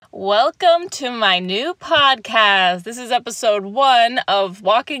Welcome to my new podcast. This is episode 1 of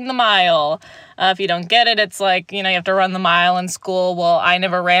Walking the Mile. If you don't get it, it's like, you have to run the mile in school. Well, I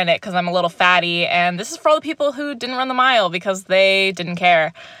never ran it because I'm a little fatty, and this is for all the people who didn't run the mile because they didn't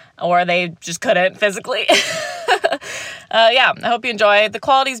care, or they just couldn't physically. I hope you enjoy. The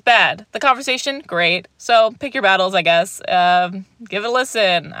quality's bad. The conversation, great. So pick your battles, I guess. Give it a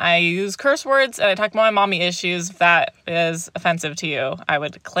listen. I use curse words and I talk about my mommy issues. If that is offensive to you, I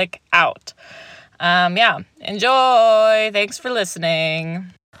would click out. Enjoy. Thanks for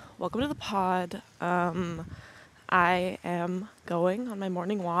listening. Welcome to the pod. I am going on my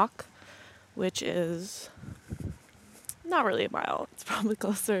morning walk, which is not really a mile. It's probably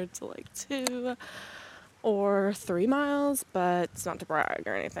closer to like 2 or 3 miles, but it's not to brag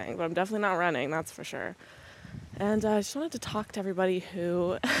or anything, but I'm definitely not running, that's for sure. And I just wanted to talk to everybody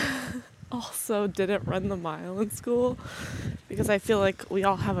who also didn't run the mile in school, because I feel like we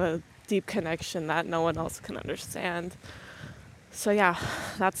all have a deep connection that no one else can understand. So yeah,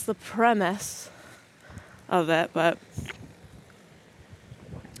 that's the premise of it, but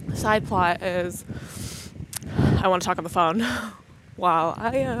the side plot is I want to talk on the phone while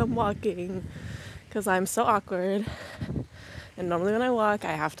I am walking, because I'm so awkward, and normally when I walk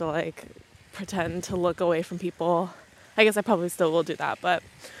I have to pretend to look away from people. I guess I probably still will do that, but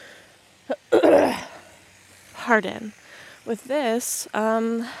pardon. With this,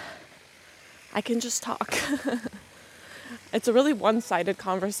 I can just talk. It's a really one-sided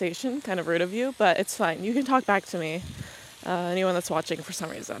conversation, kind of rude of you, but it's fine. You can talk back to me, anyone that's watching for some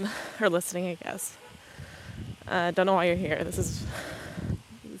reason, or listening, I guess. Don't know why you're here. This is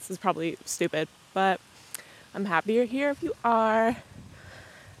probably stupid, but I'm happy you're here if you are.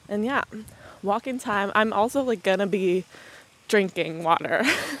 And yeah, walking time. I'm also gonna be drinking water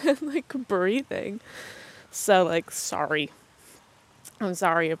and breathing. So sorry. I'm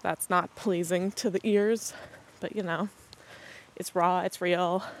sorry if that's not pleasing to the ears, but it's raw, it's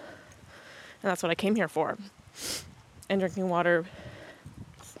real, and that's what I came here for. And drinking water,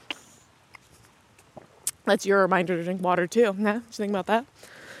 that's your reminder to drink water too. Yeah, did you think about that?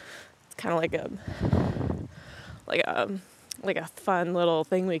 It's kind of like a fun little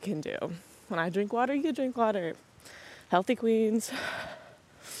thing we can do. When I drink water, you drink water. Healthy queens.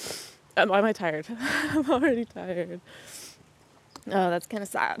 Why am I tired? I'm already tired. Oh, that's kind of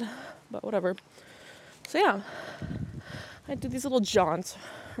sad, but whatever. So yeah, I do these little jaunts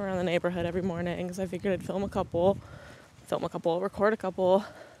around the neighborhood every morning because I figured I'd record a couple,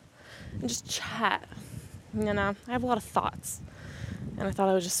 and just chat. I have a lot of thoughts, and I thought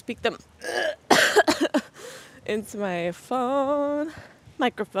I would just speak them into my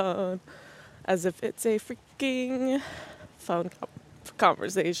microphone, as if it's a freaking phone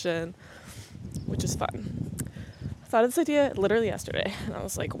conversation, which is fun. I thought of this idea literally yesterday, and I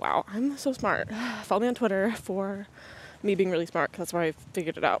was like, wow, I'm so smart. Follow me on Twitter for me being really smart, because that's where I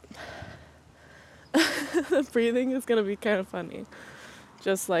figured it out. The breathing is going to be kind of funny,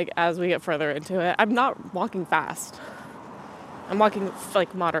 just as we get further into it. I'm not walking fast. I'm walking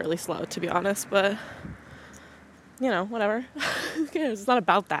moderately slow, to be honest, but whatever. Who cares? It's not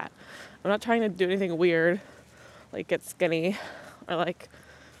about that. I'm not trying to do anything weird, get skinny or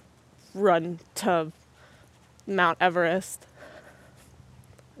run to Mount Everest.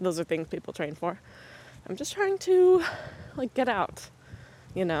 Those are things people train for. I'm just trying to get out,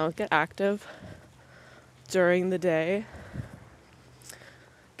 get active during the day.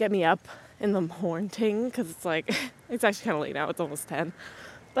 Get me up in the morning, because it's actually kind of late now. It's almost 10.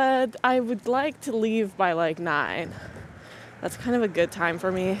 But I would like to leave by 9. That's kind of a good time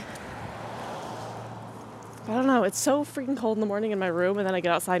for me. I don't know. It's so freaking cold in the morning in my room, and then I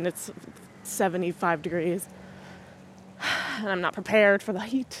get outside and it's 75 degrees. And I'm not prepared for the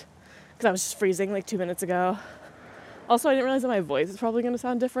heat, because I was just freezing 2 minutes ago. Also, I didn't realize that my voice is probably going to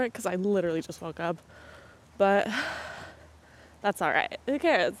sound different, because I literally just woke up. But that's all right. Who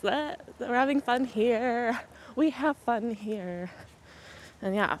cares? We're having fun here. We have fun here.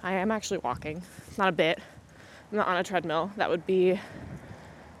 And yeah, I am actually walking. It's not a bit. I'm not on a treadmill. That would be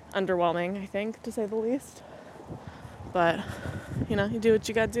underwhelming, I think, to say the least. But, you do what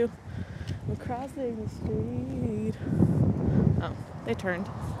you gotta do. I'm crossing the street. Oh, they turned.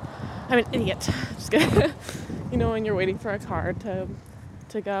 I'm an idiot. Just kidding. When you're waiting for a car to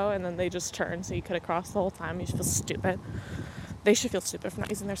go, and then they just turn, so you could have crossed the whole time. You should feel stupid. They should feel stupid for not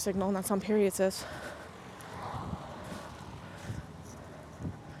using their signal, and that's on period, sis.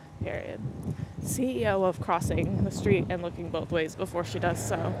 Period. CEO of crossing the street and looking both ways before she does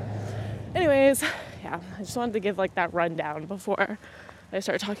so. Anyways, yeah, I just wanted to give that rundown before I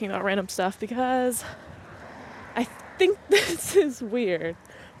start talking about random stuff, because I think this is weird,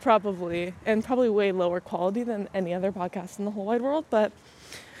 probably, and probably way lower quality than any other podcast in the whole wide world, but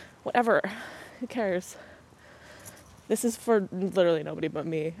whatever, who cares? This is for literally nobody but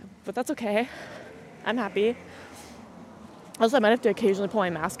me, but that's okay. I'm happy. Also, I might have to occasionally pull my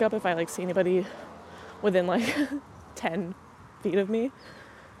mask up if I like see anybody within like 10 feet of me,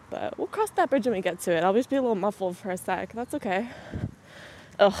 but we'll cross that bridge when we get to it. I'll just be a little muffled for a sec. That's okay.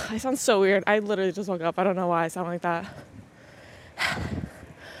 Ugh, I sound so weird. I literally just woke up. I don't know why I sound like that.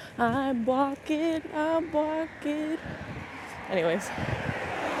 I'm walking. Anyways.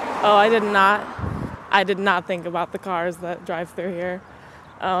 Oh, I did not think about the cars that drive through here.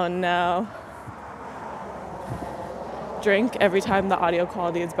 Oh no. Drink every time the audio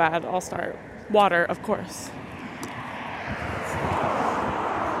quality is bad. I'll start. Water, of course.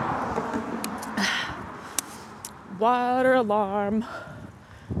 Water alarm.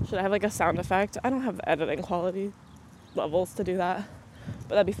 Should I have like a sound effect? I don't have the editing quality levels to do that,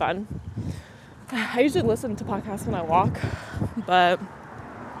 but that'd be fun. I usually listen to podcasts when I walk, but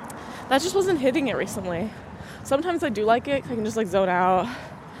that just wasn't hitting it recently. Sometimes I do like it 'cause I can just like zone out,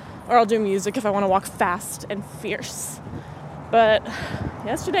 or I'll do music if I want to walk fast and fierce. But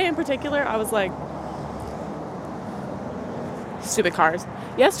yesterday in particular, I was like, stupid cars.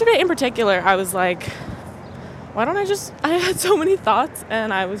 Yesterday in particular, I was like, why don't I had so many thoughts,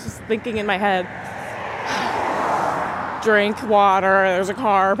 and I was just thinking in my head, drink water, there's a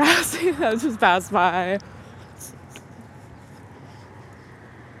car passing, that just passed by.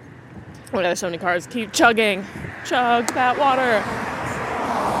 Oh, there's so many cars. Keep chugging. Chug that water.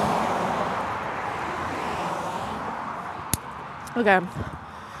 Okay.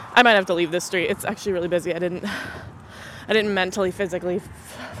 I might have to leave this street. It's actually really busy. I didn't mentally, physically,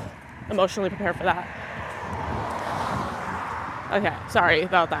 emotionally prepare for that. Okay, sorry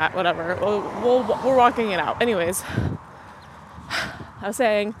about that. Whatever. We're walking it out. Anyways, I was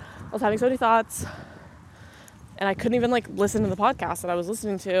saying I was having so many thoughts, and I couldn't even like listen to the podcast that I was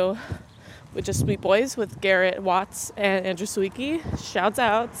listening to, which is Sweet Boys with Garrett Watts and Andrew Sawicki. Shouts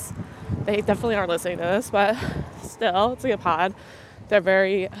outs. They definitely aren't listening to this, but still, it's a good pod. They're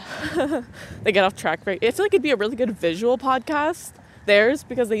very, they get off track. I feel like it'd be a really good visual podcast, theirs,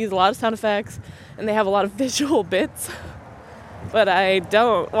 because they use a lot of sound effects and they have a lot of visual bits. But I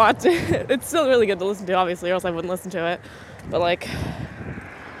don't watch it. It's still really good to listen to, obviously, or else I wouldn't listen to it. But like,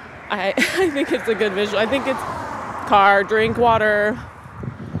 I think it's a good visual. I think it's car, drink water.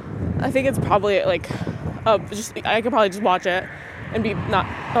 I think it's probably like, I could probably just watch it and be not,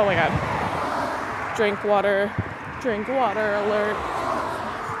 oh my god. Drink water alert.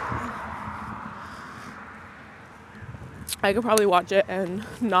 I could probably watch it and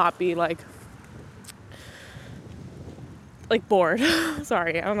not be like bored.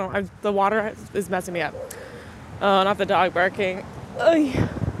 Sorry, I don't know. The water is messing me up. Oh, not the dog barking. Ugh.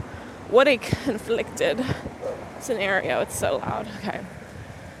 What a conflicted scenario. It's so loud. Okay.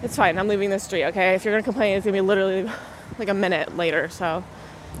 It's fine. I'm leaving this street, okay? If you're going to complain, it's going to be literally like a minute later. So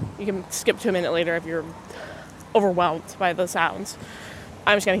you can skip to a minute later if you're overwhelmed by the sounds.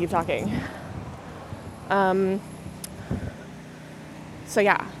 I'm just going to keep talking. So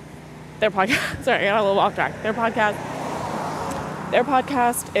yeah. Their podcast. Sorry, I got a little off track. Their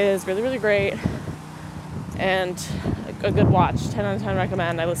podcast is really, really great and a good watch. 10 out of 10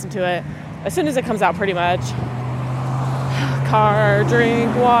 recommend. I listen to it as soon as it comes out, pretty much. Car,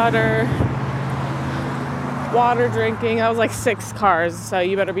 drink, water drinking. That was like 6 cars, so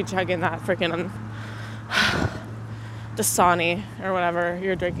you better be chugging that freaking Dasani or whatever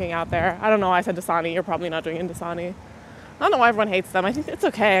you're drinking out there. I don't know why I said Dasani. You're probably not drinking Dasani. I don't know why everyone hates them. I think it's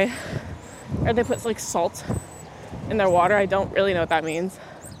okay. Or they put like salt in their water. I don't really know what that means,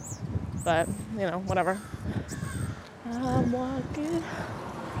 but you know, whatever. I'm walking.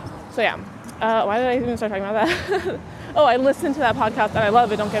 So yeah, why did I even start talking about that? Oh, I listened to that podcast and I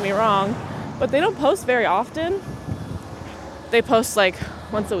love it, don't get me wrong, but they don't post very often. They post like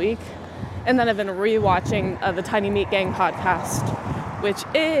once a week, and then I've been rewatching the Tiny Meat Gang podcast, which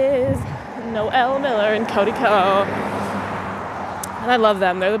is Noel Miller and Cody Ko, and I love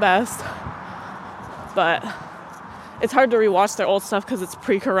them. They're the best, but it's hard to rewatch their old stuff because it's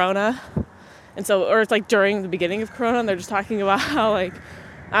pre-corona. And so, or it's like during the beginning of corona, and they're just talking about how, like,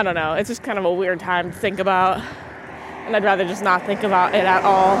 I don't know, it's just kind of a weird time to think about. And I'd rather just not think about it at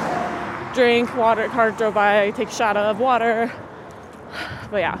all. Drink, water, car drove by, take a shot of water.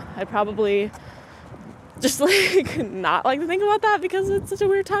 But yeah, I'd probably just like not like to think about that because it's such a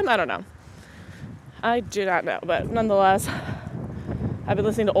weird time. I don't know. I do not know, but nonetheless, I've been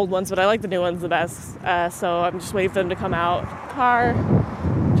listening to old ones, but I like the new ones the best. So I'm just waiting for them to come out. Car,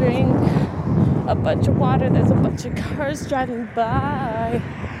 drink, a bunch of water. There's a bunch of cars driving by.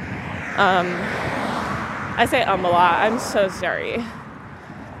 I say a lot. I'm so sorry.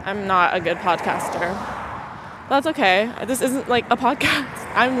 I'm not a good podcaster. But that's okay. This isn't like a podcast.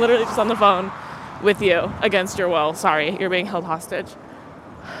 I'm literally just on the phone with you against your will. Sorry, you're being held hostage.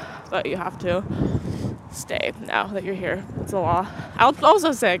 But you have to stay now that you're here. It's a law. I'm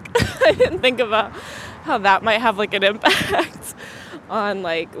also sick. I didn't think about how that might have like an impact on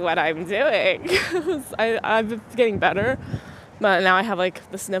like what I'm doing. I've been getting better, but now I have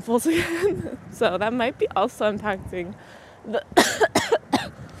like the sniffles again. So that might be also impacting the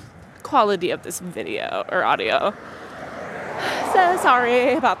quality of this video or audio. So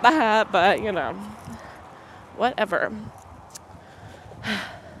sorry about that, but you know, whatever.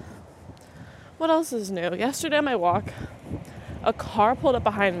 What else is new? Yesterday on my walk, a car pulled up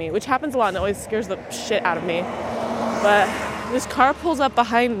behind me, which happens a lot and it always scares the shit out of me. But this car pulls up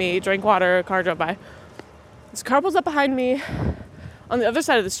behind me, drank water, a car drove by. This car pulls up behind me on the other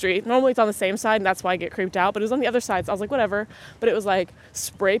side of the street. Normally it's on the same side and that's why I get creeped out, but it was on the other side, so I was like, whatever. But it was like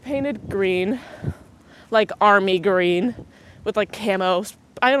spray painted green, like army green with like camo.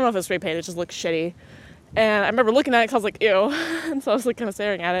 I don't know if it was spray painted, it just looked shitty. And I remember looking at it because I was like, ew. And so I was like kind of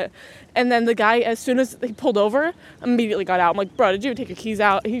staring at it. And then the guy, as soon as he pulled over, immediately got out. I'm like, bro, did you take your keys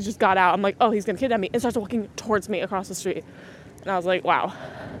out? He just got out. I'm like, oh, he's going to kidnap me. And starts walking towards me across the street. And I was like, wow,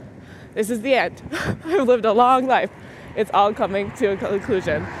 this is the end. I've lived a long life. It's all coming to a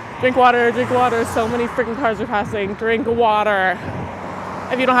conclusion. Drink water, drink water. So many freaking cars are passing. Drink water.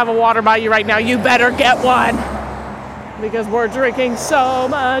 If you don't have a water by you right now, you better get one. Because we're drinking so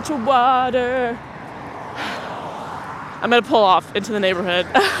much water. I'm going to pull off into the neighborhood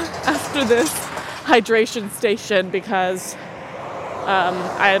after this hydration station because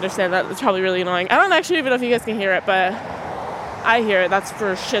I understand that it's probably really annoying. I don't actually even know if you guys can hear it, but I hear it. That's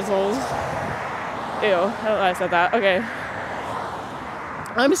for shizzles. Ew, I don't know why I said that. Okay.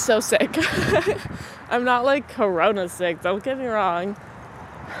 I'm so sick. I'm not like corona sick, don't get me wrong.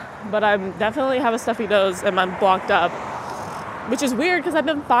 But I definitely have a stuffy nose and I'm blocked up. Which is weird because I've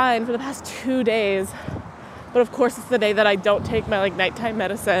been fine for the past 2 days. But of course, it's the day that I don't take my like nighttime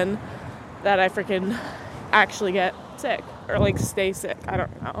medicine that I freaking actually get sick or like stay sick. I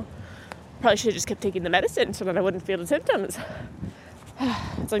don't know. Probably should have just kept taking the medicine so that I wouldn't feel the symptoms.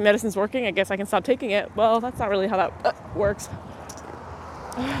 It's like medicine's working. I guess I can stop taking it. Well, that's not really how that works.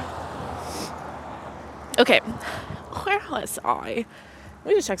 Okay, where was I?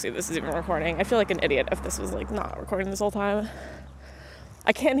 Let me just check see if this is even recording. I feel like an idiot if this was like not recording this whole time.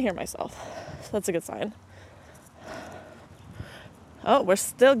 I can hear myself. So that's a good sign. Oh, we're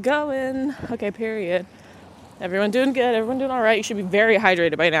still going. Okay, period. Everyone doing good. Everyone doing all right. You should be very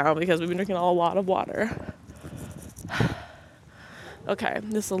hydrated by now because we've been drinking a lot of water. Okay,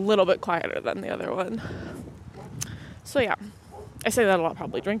 this is a little bit quieter than the other one. So yeah, I say that a lot.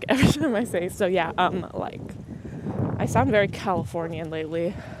 Probably drink every time I say. So yeah, like I sound very Californian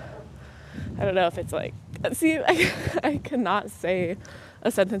lately. I don't know if it's like. See, I cannot say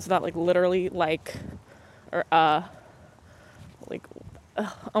a sentence without like literally like or like,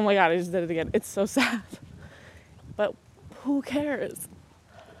 oh my god, I just did it again. It's so sad. But who cares?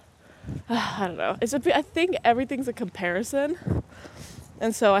 I don't know. I think everything's a comparison.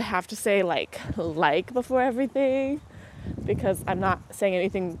 And so I have to say like before everything because I'm not saying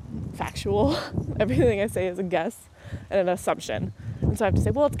anything factual. Everything I say is a guess and an assumption. And so I have to say,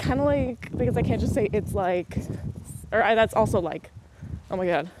 well, it's kind of like, because I can't just say it's like, that's also like, oh my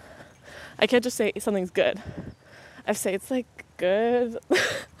god. I can't just say something's good. I have to say it's like good.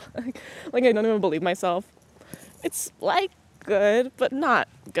 like I don't even believe myself. It's like good, but not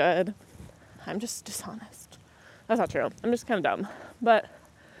good. I'm just dishonest. That's not true. I'm just kind of dumb. But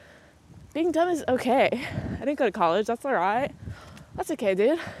being dumb is okay. I didn't go to college. That's all right. That's okay,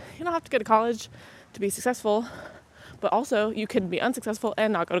 dude. You don't have to go to college to be successful. But also, you can be unsuccessful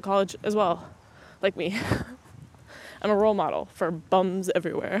and not go to college as well. Like me. I'm a role model for bums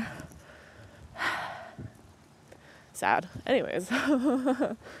everywhere. Sad. Anyways.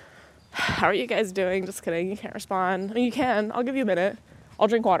 How are you guys doing? Just kidding. You can't respond. I mean, you can. I'll give you a minute. I'll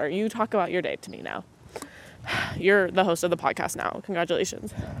drink water. You talk about your day to me now. You're the host of the podcast now.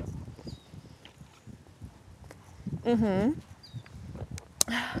 Congratulations.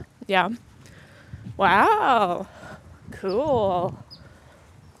 Yeah. Wow. Cool.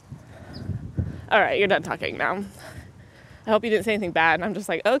 All right, you're done talking now. I hope you didn't say anything bad. I'm just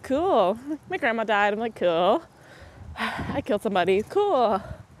like, oh, cool. My grandma died. I'm like, cool. I killed somebody. Cool.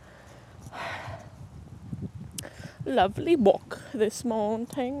 Lovely walk this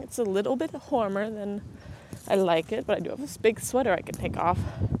morning. It's a little bit warmer than I like it, but I do have this big sweater I can take off,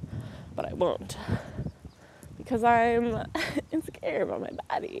 but I won't because I'm insecure. scared about my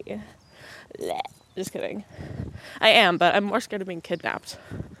body. Blech. Just kidding. I am, but I'm more scared of being kidnapped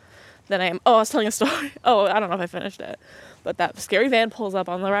than I am. Oh, I was telling a story. Oh, I don't know if I finished it. But that scary van pulls up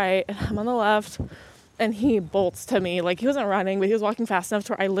on the right, and I'm on the left, and he bolts to me. Like, he wasn't running, but he was walking fast enough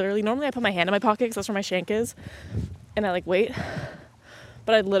to where normally I put my hand in my pocket because that's where my shank is. And I, wait.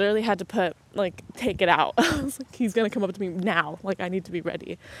 But I literally had to take it out. I was like, he's going to come up to me now. I need to be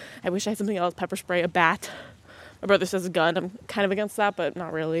ready. I wish I had something else, pepper spray, a bat. My brother says a gun. I'm kind of against that, but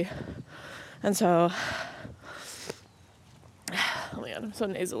not really. And so, oh man, I'm so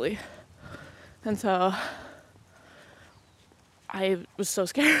nasally. And so, I was so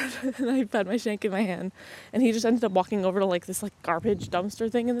scared, and I had my shank in my hand. And he just ended up walking over to, this, garbage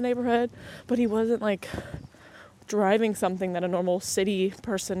dumpster thing in the neighborhood. But he wasn't, driving something that a normal city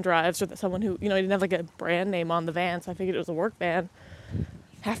person drives, or that someone who, he didn't have a brand name on the van, so I figured it was a work van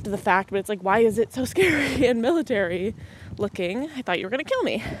after the fact. But it's why is it so scary and military looking? I thought you were gonna kill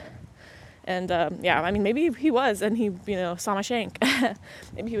me. And yeah, I mean, maybe he was, and he saw my shank.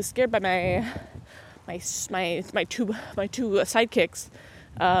 Maybe he was scared by my two sidekicks,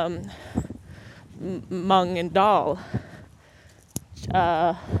 Mung and Doll,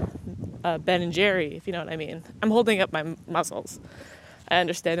 Ben and Jerry, if you know what I mean. I'm holding up my muscles. I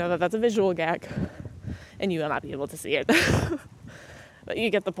understand now that that's a visual gag, and you will not be able to see it. But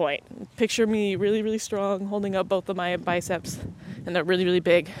you get the point. Picture me really, really strong, holding up both of my biceps, and they're really, really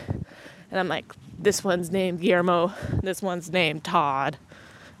big. And I'm like, this one's named Guillermo, this one's named Todd.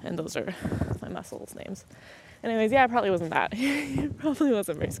 And those are my muscles' names. Anyways, yeah, it probably wasn't that. He probably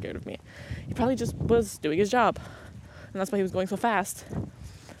wasn't very scared of me. He probably just was doing his job. And that's why he was going so fast.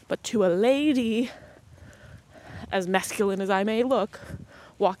 But to a lady, as masculine as I may look,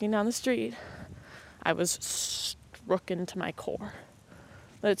 walking down the street, I was stricken to my core.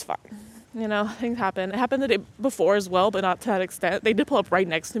 But it's fine. Things happen. It happened the day before as well, but not to that extent. They did pull up right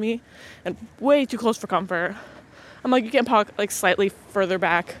next to me, and way too close for comfort. I'm like, you can't park slightly further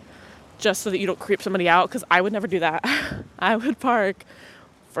back just so that you don't creep somebody out, because I would never do that. I would park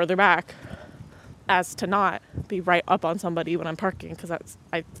further back as to not be right up on somebody when I'm parking, because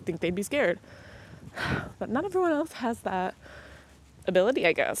I think they'd be scared. But not everyone else has that ability,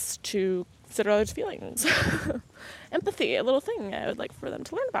 I guess, to consider others' feelings. Empathy, a little thing I would like for them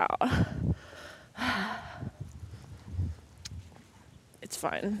to learn about. It's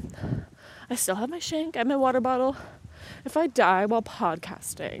fine. I still have my shank and my water bottle. If I die while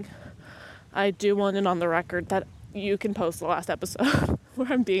podcasting, I do want it on the record that you can post the last episode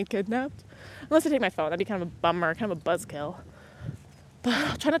where I'm being kidnapped. Unless I take my phone, that'd be kind of a bummer, kind of a buzzkill. But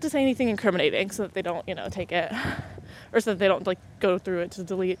I'll try not to say anything incriminating so that they don't, take it. Or so that they don't, go through it to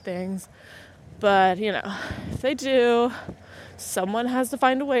delete things. But, if they do, someone has to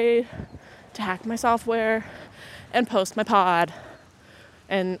find a way to hack my software and post my pod.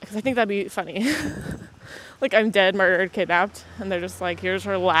 And, because I think that'd be funny. I'm dead, murdered, kidnapped. And they're just here's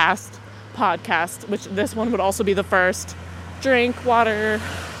her last podcast, which this one would also be the first. Drink, water,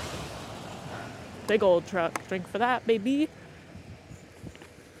 big old truck. Drink for that, baby.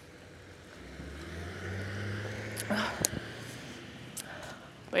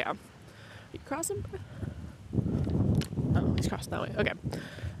 But yeah. Are you crossing? Oh, he's crossing that way. Okay.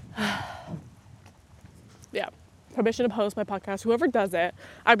 Yeah. Permission to post my podcast. Whoever does it,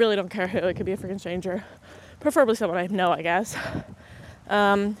 I really don't care who. It could be a freaking stranger. Preferably someone I know, I guess.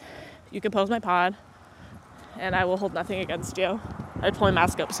 You can post my pod, and I will hold nothing against you. I pull my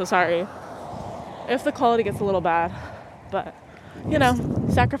mask up, so sorry if the quality gets a little bad. But,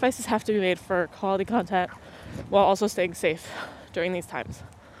 sacrifices have to be made for quality content while also staying safe during these times.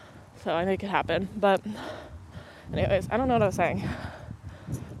 So I make it happen. But anyways, I don't know what I was saying.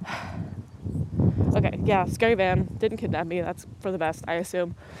 Okay, yeah, scary van. Didn't kidnap me. That's for the best, I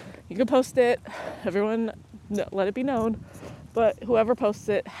assume. You can post it. Everyone, let it be known. But whoever posts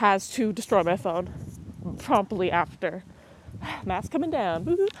it has to destroy my phone promptly after. Mask coming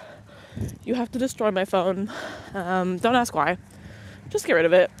down. You have to destroy my phone. Don't ask why. Just get rid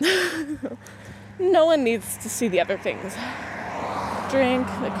of it. No one needs to see the other things. Drink,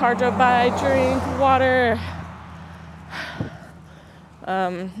 the car drove by, drink, water.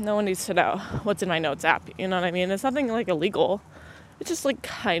 No one needs to know what's in my notes app. You know what I mean? It's nothing illegal. It's just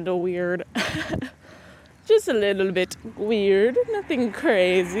kind of weird. Just a little bit weird. Nothing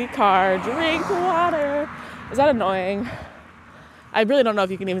crazy. Car, drink, water. Is that annoying? I really don't know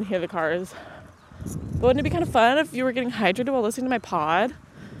if you can even hear the cars. But wouldn't it be kind of fun if you were getting hydrated while listening to my pod?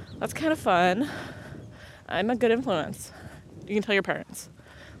 That's kind of fun. I'm a good influence. You can tell your parents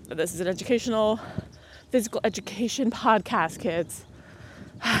that this is an educational, physical education podcast, kids.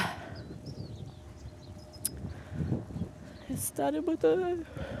 It's started with I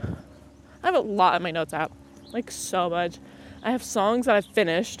have a lot in my notes app, like so much. I have songs that I've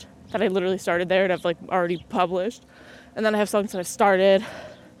finished that I literally started there and I've like already published, and then I have songs that I've started,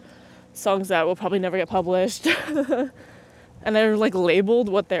 songs that will probably never get published, and they're like labeled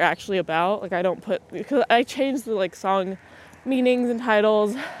what they're actually about. Like I don't put, because I change the like song meanings and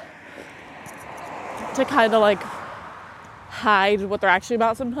titles to kind of like hide what they're actually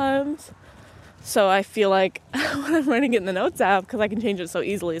about sometimes. So I feel like when I'm writing it in the notes app, because I can change it so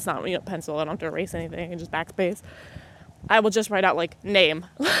easily, it's not, pencil, I don't have to erase anything and just backspace, I will just write out like name,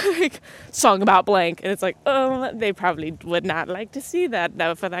 like song about blank, and it's like, oh, they probably would not like to see that.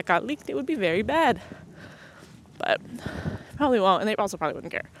 Now if that got leaked, it would be very bad. But probably won't, and they also probably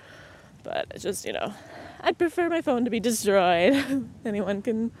wouldn't care. But it's just, I'd prefer my phone to be destroyed. Anyone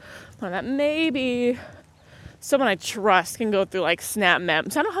can find that. Maybe someone I trust can go through like Snap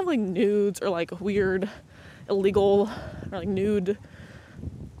Memes. I don't have like nudes or like weird, illegal or like nude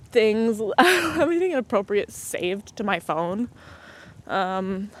things. I don't have anything inappropriate saved to my phone.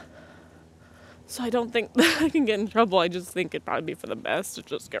 So I don't think that I can get in trouble. I just think it'd probably be for the best to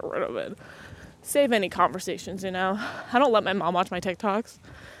just get rid of it. Save any conversations, I don't let my mom watch my TikToks,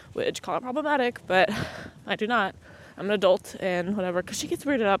 which call it problematic, but I do not. I'm an adult and whatever, because she gets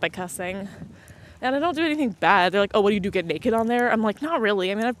weirded out by cussing. And I don't do anything bad. They're like, oh, what do you do, get naked on there? I'm like, not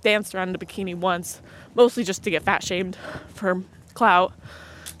really. I mean, I've danced around in a bikini once, mostly just to get fat shamed for clout,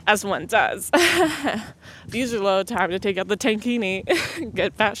 as one does. These are low time to take out the tankini,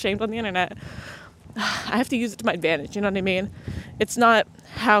 get fat shamed on the internet. I have to use it to my advantage, you know what I mean? It's not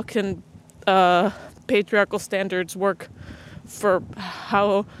how can patriarchal standards work for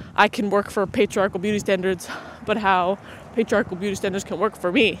how I can work for patriarchal beauty standards, but how patriarchal beauty standards can work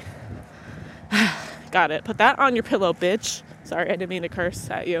for me. Got it. Put that on your pillow, bitch. Sorry, I didn't mean to curse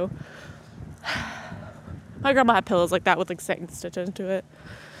at you. My grandma had pillows like that with like Satan stitched into it.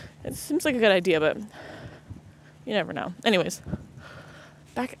 It seems like a good idea, but you never know. Anyways,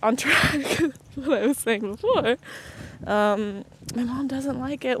 back on track. What I was saying before. My mom doesn't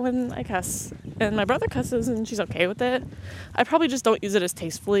like it when I cuss, and my brother cusses and she's okay with it. I probably just don't use it as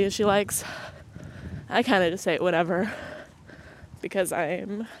tastefully as she likes. I kind of just say it whatever because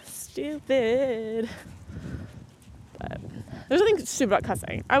I'm stupid. But there's nothing stupid about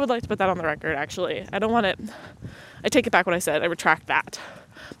cussing. I would like to put that on the record, actually. I don't want it. I take it back what I said. I retract that.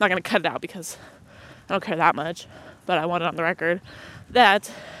 I'm not going to cut it out because I don't care that much, but I want it on the record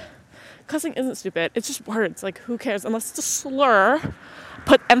that cussing isn't stupid. It's just words. Like, who cares? Unless it's a slur,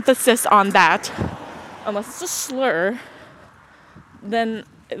 put emphasis on that. Unless it's a slur, then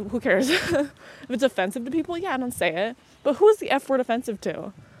who cares? If it's offensive to people, yeah, don't say it. But who is the F word offensive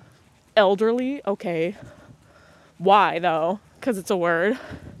to? Elderly? Okay. Why, though? Because it's a word.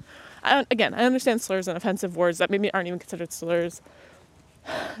 I understand slurs and offensive words that maybe aren't even considered slurs,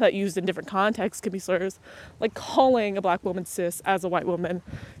 that used in different contexts could be slurs. Like calling a black woman cis as a white woman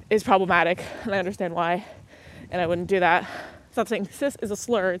is problematic, and I understand why, and I wouldn't do that. It's not saying cis is a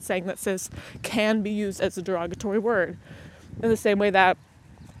slur, it's saying that cis can be used as a derogatory word. In the same way that,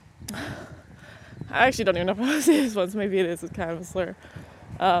 I actually don't even know if I want to say this one, so maybe it is kind of a slur.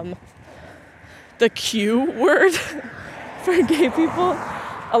 The Q word for gay people.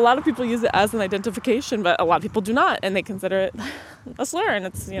 A lot of people use it as an identification, but a lot of people do not, and they consider it a slur, and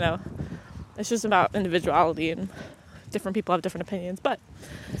it's, it's just about individuality, and different people have different opinions. But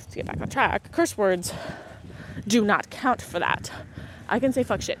to get back on track, curse words do not count for that. I can say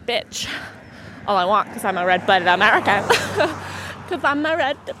fuck shit bitch all I want because I'm a red-blooded American. Because I'm a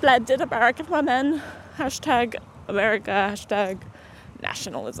red-blooded American woman. Hashtag America, hashtag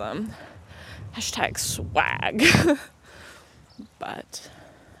nationalism, hashtag swag. But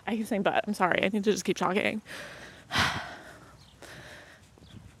I keep saying but. I'm sorry. I need to just keep talking. I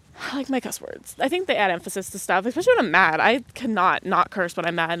like my cuss words. I think they add emphasis to stuff, especially when I'm mad. I cannot not curse when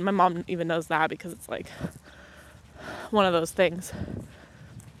I'm mad. And my mom even knows that because it's like one of those things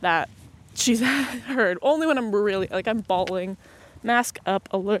that she's heard. Only when I'm really, like, I'm bawling. Mask up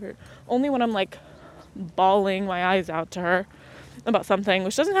alert. Only when I'm like bawling my eyes out to her about something,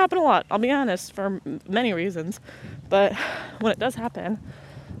 which doesn't happen a lot, I'll be honest, for many reasons. But when it does happen,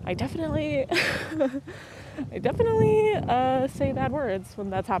 I definitely say bad words when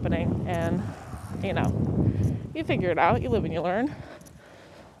that's happening. And, you figure it out. You live and you learn.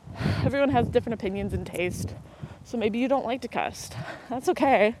 Everyone has different opinions and taste. So maybe you don't like to cuss. That's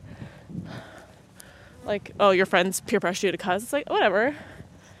okay. Like, oh, your friends peer pressure you to cuss. It's like, whatever.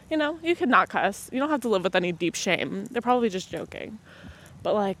 You could not cuss. You don't have to live with any deep shame. They're probably just joking.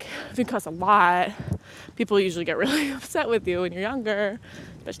 But, like, if you cuss a lot, people usually get really upset with you when you're younger,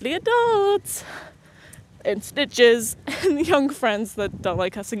 especially adults. and stitches and young friends that don't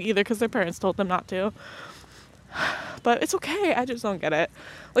like cussing either because their parents told them not to. But it's okay. I just don't get it.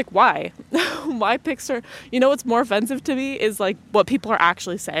 Like, why? Why pick certain... You know what's more offensive to me is, like, what people are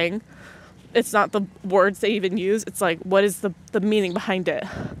actually saying. It's not the words they even use. It's, like, what is the meaning behind it?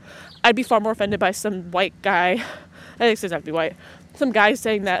 I'd be far more offended by some white guy. I think it doesn't have to be white. Some guy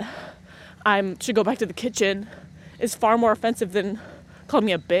saying that I should go back to the kitchen is far more offensive than calling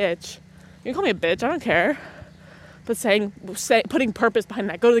me a bitch. You can call me a bitch. I don't care. But putting purpose behind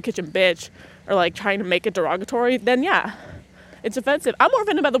that, go to the kitchen, bitch, or like trying to make it derogatory, then yeah, it's offensive. I'm more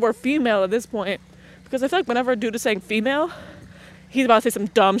offended by the word female at this point, because I feel like whenever a dude is saying female, he's about to say some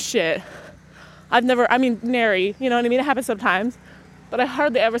dumb shit. Nary, you know what I mean? It happens sometimes, but I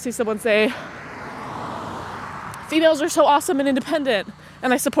hardly ever see someone say, females are so awesome and independent,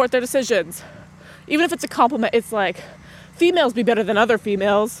 and I support their decisions. Even if it's a compliment, it's like, females be better than other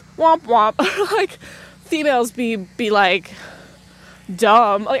females, womp womp. Like, females be like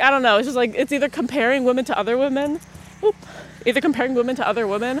dumb. Like, I don't know. It's just like, it's either comparing women to other women. Either comparing women to other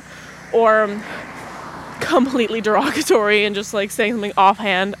women or completely derogatory and just like saying something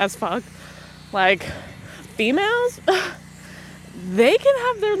offhand as fuck. Like, females, they can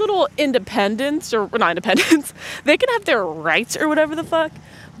have their little independence, or not independence, they can have their rights or whatever the fuck,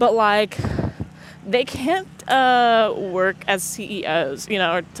 but like, they can't work as CEOs, you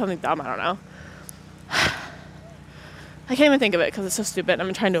know, or something dumb, I don't know. I can't even think of it because it's so stupid.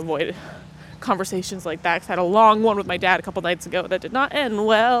 I'm trying to avoid conversations like that because I had a long one with my dad a couple nights ago that did not end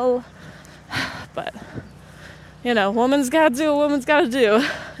well. But, you know, woman's got to do what woman's got to do.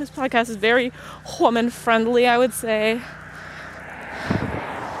 This podcast is very woman-friendly, I would say.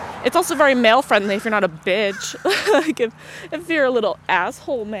 It's also very male-friendly if you're not a bitch. Like, if you're a little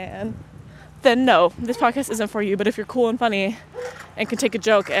asshole man, then no, this podcast isn't for you. But if you're cool and funny and can take a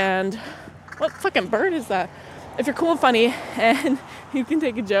joke and... What fucking bird is that? If you're cool and funny and you can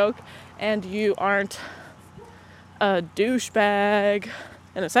take a joke and you aren't a douchebag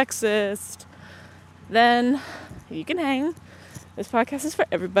and a sexist, then you can hang. This podcast is for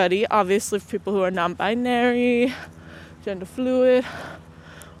everybody. Obviously for people who are non-binary, gender fluid,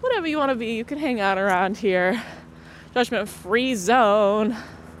 whatever you want to be, you can hang out around here. Judgment-free zone.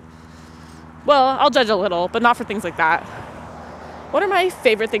 Well, I'll judge a little, but not for things like that. What are my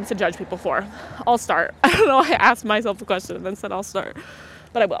favorite things to judge people for? I'll start. I don't know, I asked myself the question and then said I'll start.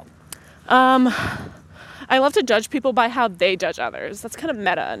 But I will. I love to judge people by how they judge others. That's kind of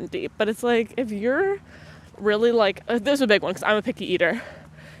meta and deep. But it's like, if you're really like... this is a big one because I'm a picky eater.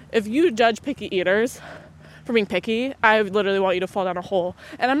 If you judge picky eaters for being picky, I literally want you to fall down a hole.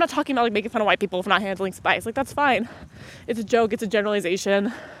 And I'm not talking about like making fun of white people for not handling spice. Like, that's fine. It's a joke. It's a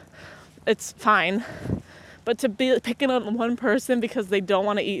generalization. It's fine. But to be picking on one person because they don't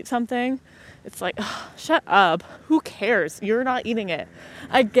want to eat something, it's like, ugh, shut up. Who cares? You're not eating it.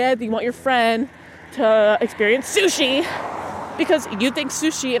 I get that you want your friend to experience sushi because you think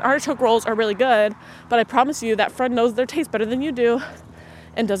sushi and artichoke rolls are really good, but I promise you that friend knows their taste better than you do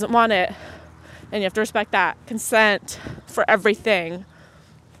and doesn't want it. And you have to respect that. Consent for everything.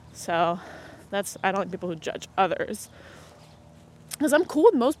 So I don't like people who judge others. Because I'm cool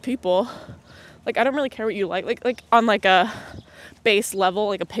with most people. Like, I don't really care what you like. Like on like a base level,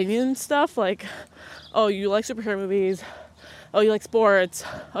 like opinion stuff. Like, oh, you like superhero movies. Oh, you like sports.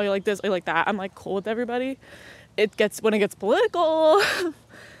 Oh, you like this. Oh, you like that. I'm like cool with everybody. When it gets political,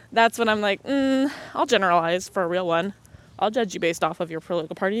 that's when I'm like, I'll generalize for a real one. I'll judge you based off of your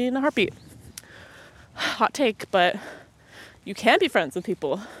political party in a heartbeat. Hot take, but you can be friends with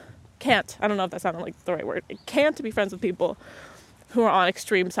people. Can't. I don't know if that sounded like the right word. It can't be friends with people who are on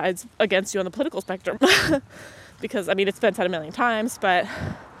extreme sides against you on the political spectrum. Because, I mean, it's been said a million times, but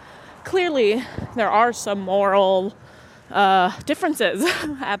clearly there are some moral differences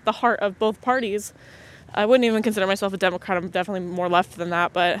at the heart of both parties. I wouldn't even consider myself a Democrat. I'm definitely more left than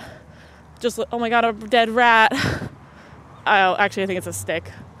that, but just, oh my God, a dead rat. Actually, I think it's a stick.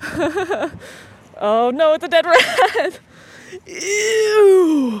 Oh no, it's a dead rat.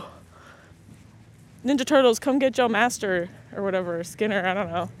 Ew. Ninja Turtles, come get Joe Master or whatever, Skinner, I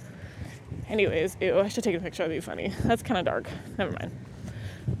don't know. Anyways, ew, I should take a picture, that'd be funny. That's kind of dark. Never mind.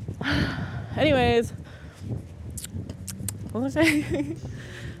 Anyways, what was I saying?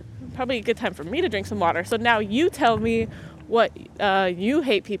 Probably a good time for me to drink some water. So now you tell me what you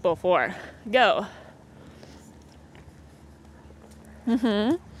hate people for. Go.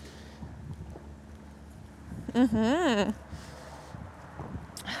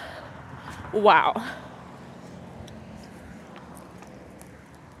 Wow.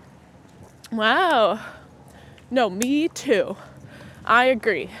 No, me too. I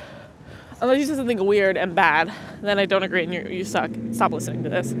agree. Unless you say something weird and bad, then I don't agree and you suck. Stop listening to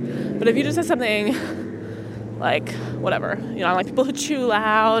this. But if you just say something like, whatever, I like people who chew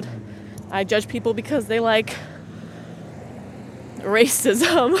loud. I judge people because they like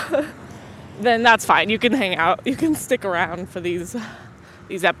racism. Then that's fine. You can hang out. You can stick around for these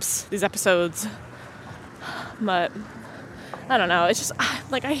episodes. But I don't know. It's just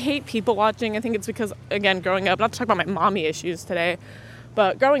like I hate people watching. I think it's because, again, growing up, not to talk about my mommy issues today,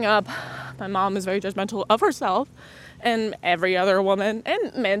 but growing up, my mom is very judgmental of herself and every other woman,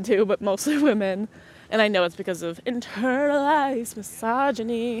 and men too, but mostly women. And I know it's because of internalized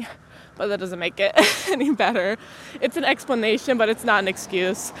misogyny, but that doesn't make it any better. It's an explanation, but it's not an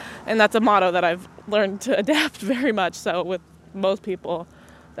excuse. And that's a motto that I've learned to adapt very much so with most people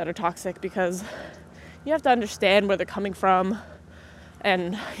that are toxic, because you have to understand where they're coming from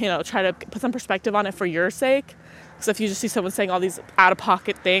and, try to put some perspective on it for your sake. So if you just see someone saying all these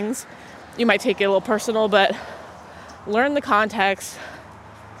out-of-pocket things, you might take it a little personal, but learn the context,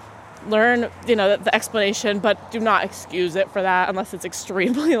 learn, the explanation, but do not excuse it for that unless it's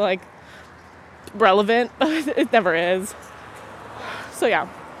extremely, relevant. It never is. So, yeah,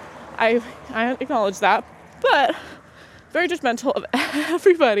 I acknowledge that, but very judgmental of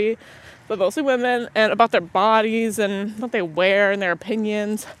everybody, but mostly women, and about their bodies and what they wear and their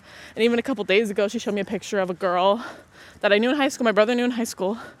opinions. And even a couple days ago, she showed me a picture of a girl that I knew in high school. My brother knew in high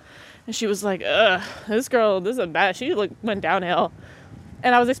school. And she was like, ugh, this is a bad. She went downhill.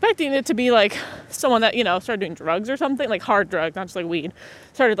 And I was expecting it to be like someone that, started doing drugs or something, like hard drugs, not just like weed.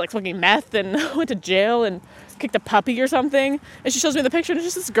 Started like smoking meth and went to jail and kicked a puppy or something. And she shows me the picture and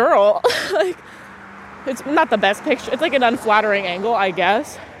it's just this girl. It's not the best picture. It's like an unflattering angle, I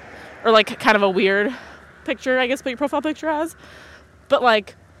guess. Or like kind of a weird picture, I guess, what your profile picture has.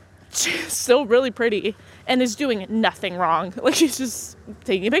 But she's still really pretty and is doing nothing wrong. She's just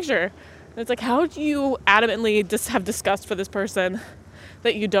taking a picture. And it's like, how do you adamantly just have disgust for this person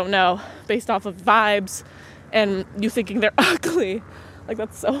that you don't know based off of vibes and you thinking they're ugly?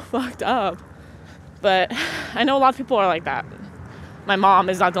 That's so fucked up. But I know a lot of people are like that. My mom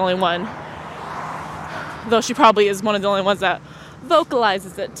is not the only one, though she probably is one of the only ones that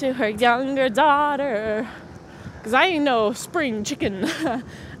vocalizes it to her younger daughter. Because I ain't no spring chicken.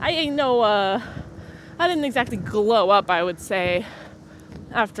 I didn't exactly glow up, I would say,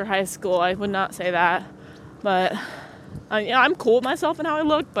 after high school. I would not say that. But I'm cool with myself and how I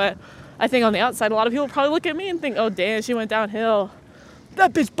look, but I think on the outside, a lot of people probably look at me and think, oh, damn, she went downhill.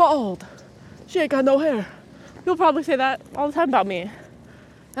 That bitch bald. She ain't got no hair. People probably say that all the time about me. And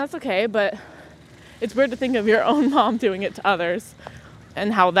that's okay, but it's weird to think of your own mom doing it to others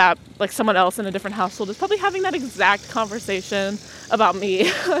and how that, someone else in a different household is probably having that exact conversation about me.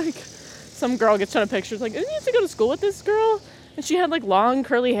 Some girl gets shown a picture, didn't you used to go to school with this girl? And she had, long,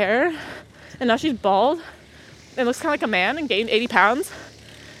 curly hair, and now she's bald and looks kind of like a man and gained 80 pounds.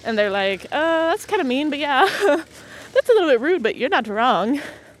 And they're like, that's kind of mean, but yeah, that's a little bit rude, but you're not wrong.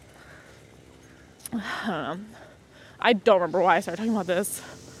 I don't know. I don't remember why I started talking about this.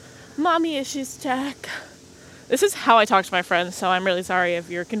 Mommy issues check. This is how I talk to my friends, so I'm really sorry if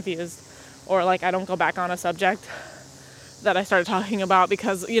you're confused or I don't go back on a subject that I started talking about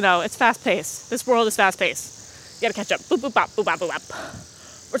because, it's fast-paced. This world is fast-paced. You gotta catch up. Boop, boop, bop, boop, bop, boop, bop.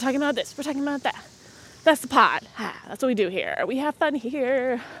 We're talking about this. We're talking about that. That's the pod. That's what we do here. We have fun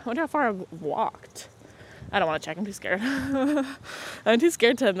here. I wonder how far I've walked. I don't want to check. I'm too scared. I'm too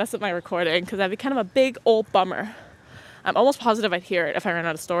scared to mess up my recording because that'd be kind of a big old bummer. I'm almost positive I'd hear it if I ran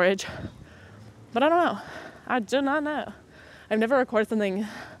out of storage. But I don't know. I do not know. I've never recorded something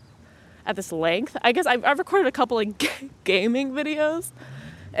at this length. I guess I've recorded a couple gaming videos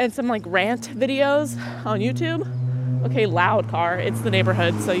and some rant videos on YouTube. Okay, loud car. It's the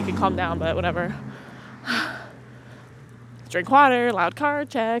neighborhood, so you can calm down, but whatever. Drink water, loud car,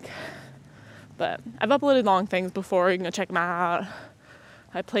 check. But I've uploaded long things before. You can go check them out.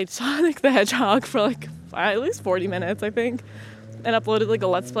 I played Sonic the Hedgehog for at least 40 minutes, I think. And uploaded a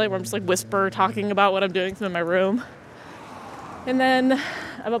Let's Play where I'm just whisper talking about what I'm doing in my room. And then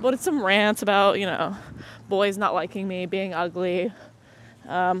I've uploaded some rants about, boys not liking me, being ugly,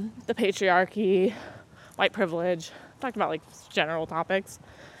 the patriarchy, white privilege. Talked about general topics.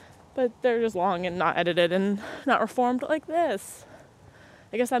 But they're just long and not edited and not reformed like this.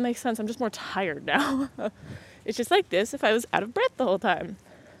 I guess that makes sense. I'm just more tired now. It's just like this if I was out of breath the whole time.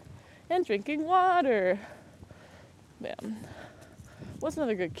 And drinking water. Man. What's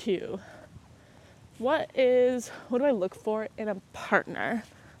another good cue? What do I look for in a partner?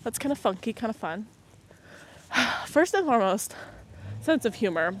 That's kind of funky, kind of fun. First and foremost, sense of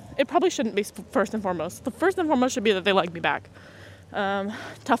humor. It probably shouldn't be first and foremost. The first and foremost should be that they like me back.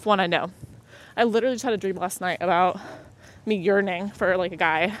 Tough one, I know. I literally just had a dream last night about me yearning for like a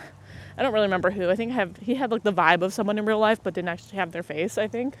guy. I don't really remember who. I think he had like the vibe of someone in real life, but didn't actually have their face, I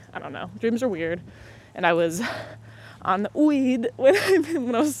think. I don't know. Dreams are weird. And I was on the weed when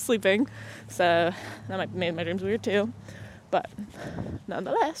I was sleeping. So that made my dreams weird too. But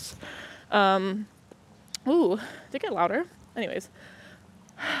nonetheless. Did it get louder? Anyways.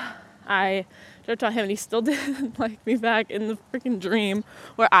 I tried to tell him and he still didn't like me back in the freaking dream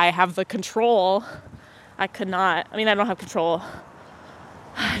where I have the control. I don't have control.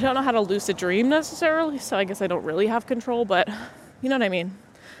 I don't know how to lucid dream necessarily, so I guess I don't really have control, but you know what I mean.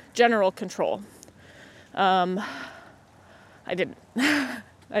 General control. I didn't.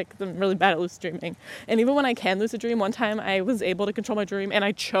 I'm really bad at lucid dreaming. And even when I can lucid dream, one time I was able to control my dream and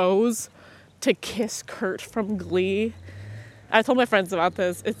I chose to kiss Kurt from Glee. I told my friends about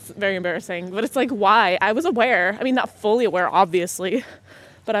this. It's very embarrassing, but it's like, why? I was aware. I mean, not fully aware, obviously,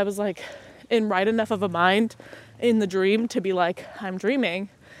 but I was like in right enough of a mind in the dream to be like, I'm dreaming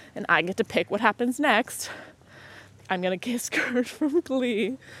and I get to pick what happens next. I'm going to kiss Kurt from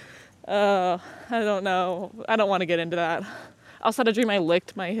Glee. I don't know. I don't want to get into that. I also had a dream I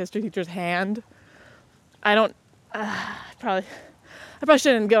licked my history teacher's hand. I probably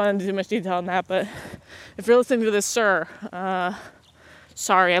shouldn't go into too much detail on that, but if you're listening to this, sir,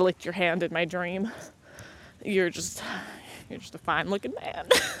 sorry I licked your hand in my dream. You're just a fine looking man.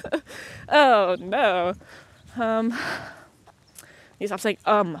 Oh no. You stop saying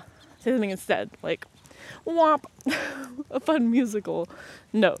say something instead, like womp. A fun musical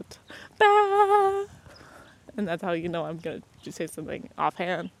note. Bah! And that's how you know I'm gonna just say something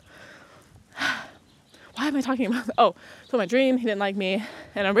offhand. Why am I talking about that? Oh, so my dream, he didn't like me.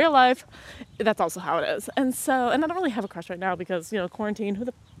 And in real life, that's also how it is. And I don't really have a crush right now because, quarantine, who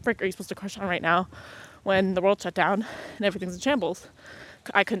the frick are you supposed to crush on right now when the world shut down and everything's in shambles?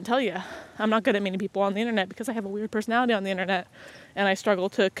 I couldn't tell you. I'm not good at meeting people on the internet because I have a weird personality on the internet. And I struggle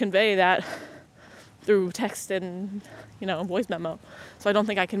to convey that through text and, voice memo. So I don't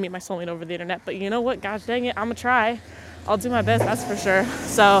think I can meet my soulmate over the internet. But you know what? Gosh dang it, I'm going to try. I'll do my best, that's for sure.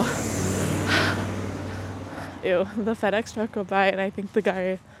 So... Ew, the FedEx truck go by and I think the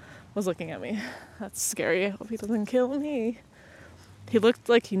guy was looking at me. That's scary. I hope he doesn't kill me. He looked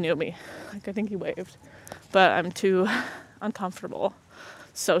like he knew me. Like, I think he waved. But I'm too uncomfortable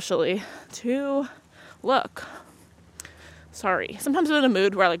socially to look. Sorry. Sometimes I'm in a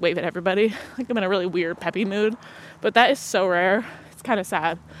mood where I wave at everybody. I'm in a really weird, peppy mood. But that is so rare. It's kind of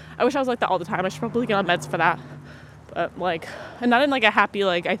sad. I wish I was like that all the time. I should probably get on meds for that. But and not in a happy,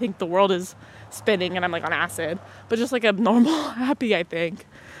 I think the world is spinning and I'm on acid, but just a normal happy, I think.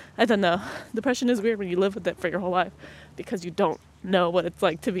 I don't know. Depression is weird when you live with it for your whole life because you don't know what it's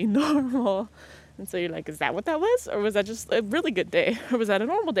like to be normal. And so you're like, is that what that was? Or was that just a really good day? Or was that a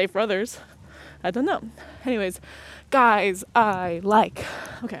normal day for others? I don't know. Anyways, guys, okay,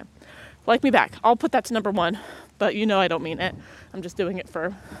 like me back. I'll put that to number 1, but I don't mean it. I'm just doing it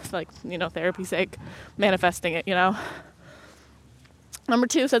for therapy's sake, manifesting it, Number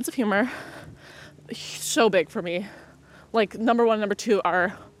 2, sense of humor. So big for me. Number 1 and number 2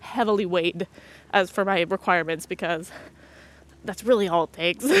 are heavily weighed as for my requirements because that's really all it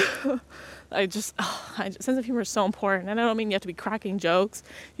takes. Sense of humor is so important. And I don't mean you have to be cracking jokes.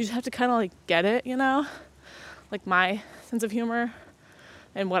 You just have to kind of get it, my sense of humor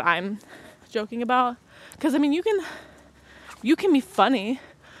and what I'm joking about. Because you can be funny,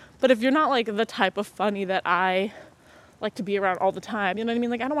 but if you're not the type of funny that I like to be around all the time, you know what I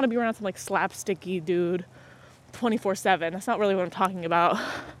mean? I don't want to be around some slapsticky dude 24/7. That's not really what I'm talking about.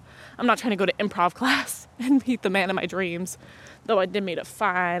 I'm not trying to go to improv class and meet the man in my dreams, though I did meet a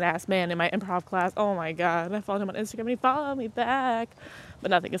fine ass man in my improv class. Oh my god, I followed him on Instagram and he followed me back, but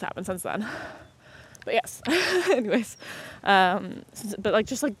nothing has happened since then. But yes. Anyways, but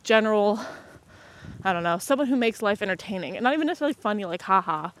just general, I don't know, someone who makes life entertaining and not even necessarily funny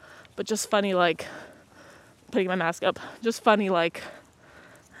haha, but just funny putting my mask up, just funny I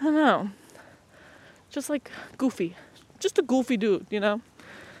don't know, just goofy, just a goofy dude,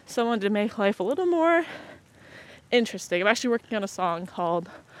 someone to make life a little more interesting. I'm actually working on a song called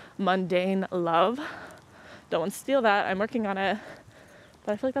Mundane Love. Don't steal that. I'm working on it,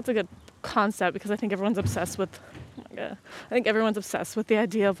 but I feel that's a good concept because I think everyone's obsessed with the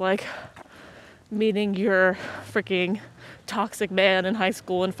idea of meeting your freaking toxic man in high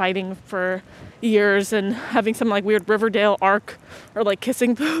school and fighting for years and having some weird Riverdale arc or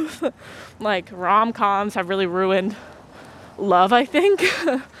kissing booth. Rom-coms have really ruined love, I think.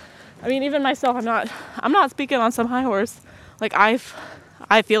 I mean, even myself, I'm not speaking on some high horse. I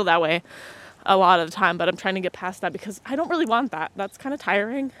feel that way a lot of the time, but I'm trying to get past that because I don't really want that. That's kind of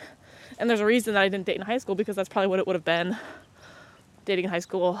tiring. And there's a reason that I didn't date in high school, because that's probably what it would have been, dating in high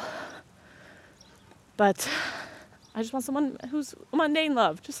school. But I just want someone who's mundane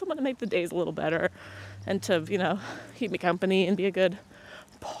love, just someone to make the days a little better and to, you know, keep me company and be a good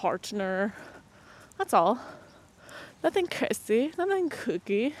partner. That's all. Nothing crazy, nothing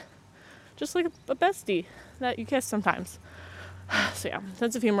kooky. Just like a bestie that you kiss sometimes. So yeah,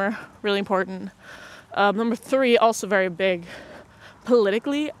 sense of humor, really important. Number 3, also very big,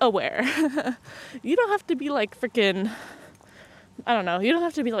 politically aware. You don't have to be like freaking, I don't know, you don't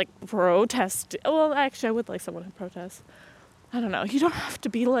have to be like protest. Well, actually, I would like someone who protests. I don't know, you don't have to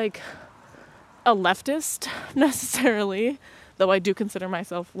be like a leftist necessarily, though I do consider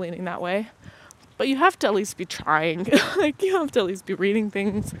myself leaning that way. But you have to at least be trying. Like, you have to at least be reading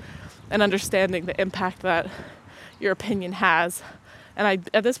things and understanding the impact that your opinion has. And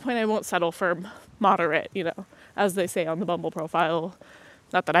at this point, I won't settle for moderate, you know, as they say on the Bumble profile.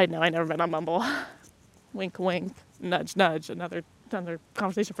 Not that I know, I never been on Bumble. Wink, wink, nudge, nudge, another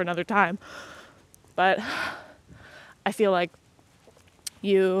conversation for another time. But I feel like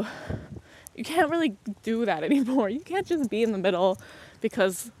you can't really do that anymore. You can't just be in the middle,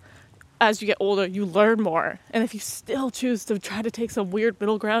 because as you get older, you learn more. And if you still choose to try to take some weird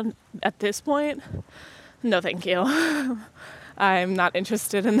middle ground at this point, no thank you. I'm not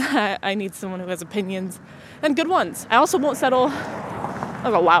interested in that. I need someone who has opinions, and good ones. I also won't settle,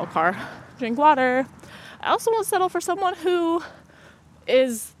 as a wild card, drink water. I also won't settle for someone who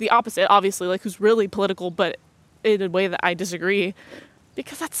is the opposite, obviously, like who's really political, but in a way that I disagree,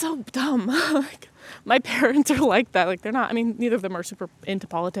 because that's so dumb. Like, my parents are like that. Like, they're not, I mean, neither of them are super into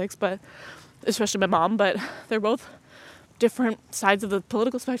politics, but especially my mom, but they're both different sides of the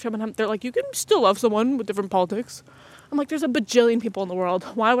political spectrum, and they're like, you can still love someone with different politics. I'm like, there's a bajillion people in the world.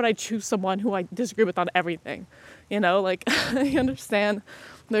 Why would I choose someone who I disagree with on everything? You know, like, I understand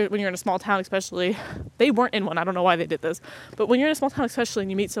when you're in a small town, especially, they weren't in one. I don't know why they did this, but when you're in a small town, especially,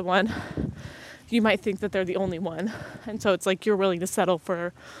 and you meet someone, you might think that they're the only one. And so it's like you're willing to settle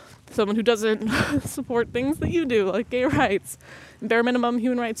for someone who doesn't support things that you do, like gay rights, bare minimum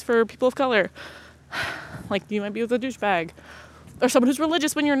human rights for people of color. Like, you might be with a douchebag, or someone who's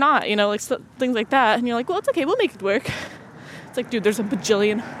religious when you're not, you know, like things like that. And you're like, well, it's okay, we'll make it work. It's like, dude, there's a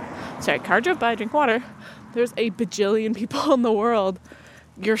bajillion, sorry, car drove by, drink water. There's a bajillion people in the world.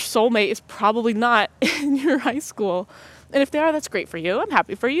 Your soulmate is probably not in your high school. And if they are, that's great for you. I'm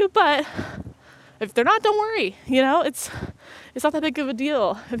happy for you. But if they're not, don't worry. You know, it's not that big of a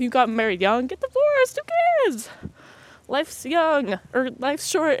deal. If you got married young, get divorced. Who cares? Life's young, or life's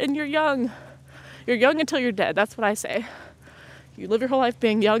short, and you're young. You're young until you're dead. That's what I say. You live your whole life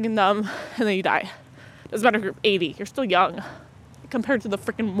being young and dumb, and then you die. Doesn't matter if you're 80. You're still young. Compared to the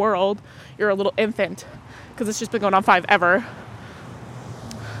freaking world, you're a little infant, because it's just been going on forever.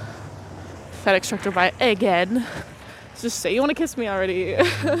 FedEx truck drove by again. Just say you want to kiss me already.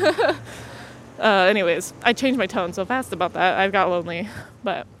 Anyways, I changed my tone so fast about that. I got lonely.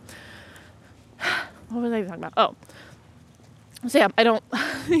 But what was I talking about? Oh. So yeah, I don't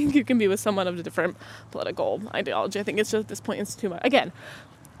think you can be with someone of a different political ideology. I think it's just at this point it's too much. Again,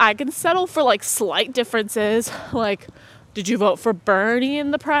 I can settle for like slight differences. Like, did you vote for Bernie in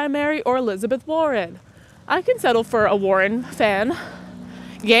the primary or Elizabeth Warren? I can settle for a Warren fan.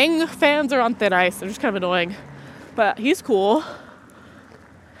 Yang fans are on thin ice. They're just kind of annoying. But he's cool.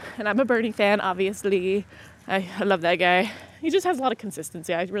 And I'm a Bernie fan, obviously. I love that guy. He just has a lot of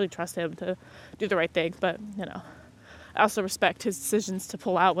consistency. I really trust him to do the right thing. But, you know, I also respect his decisions to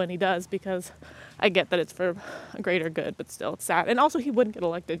pull out when he does, because I get that it's for a greater good, but still it's sad. And also he wouldn't get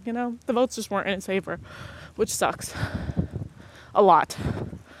elected, you know. The votes just weren't in his favor, which sucks a lot.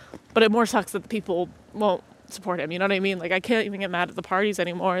 But it more sucks that the people won't support him, you know what I mean? Like, I can't even get mad at the parties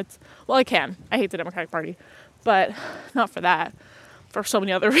anymore. Well, I can. I hate the Democratic Party, but not for that. For so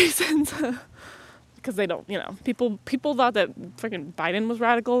many other reasons. Because they don't, you know, people thought that freaking Biden was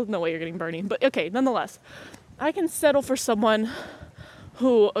radical. No way you're getting Bernie. But okay, nonetheless, I can settle for someone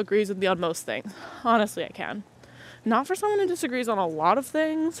who agrees with me on most things. Honestly, I can. Not for someone who disagrees on a lot of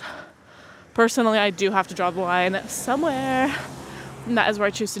things. Personally, I do have to draw the line somewhere, and that is where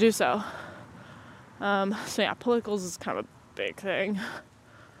I choose to do so. So yeah, politicals is kind of a big thing.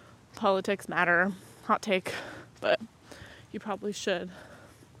 Politics matter. Hot take. But you probably should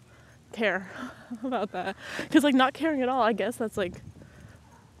care about that. Because, like, not caring at all, I guess that's, like,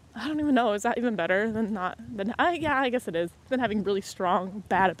 I don't even know. Is that even better than not? Yeah, I guess it is. Than having really strong,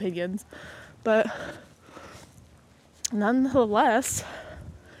 bad opinions. But nonetheless,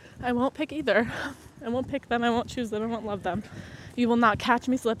 I won't pick either. I won't pick them. I won't choose them. I won't love them. You will not catch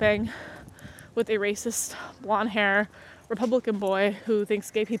me slipping with a racist blonde hair, Republican boy who thinks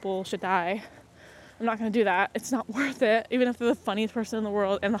gay people should die. I'm not going to do that. It's not worth it. Even if they're the funniest person in the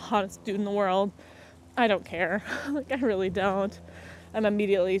world and the hottest dude in the world, I don't care. Like, I really don't. I'm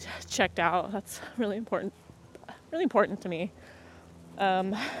immediately checked out. That's really important to me.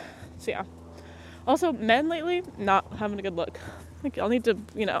 So yeah. Also, men lately, not having a good look. Like, I'll need to,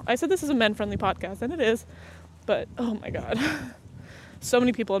 I said this is a men-friendly podcast, and it is, but oh my God. So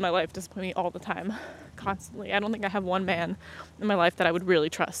many people in my life disappoint me all the time, constantly. I don't think I have one man in my life that I would really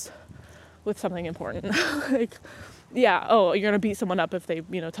trust with something important. Like, yeah, oh, you're gonna beat someone up if they,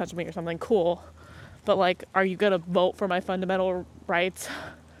 touch me or something, cool. But like, are you gonna vote for my fundamental rights?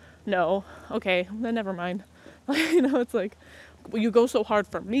 No. Okay, then never mind. It's like, well, you go so hard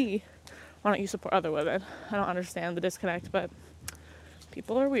for me, why don't you support other women? I don't understand the disconnect, but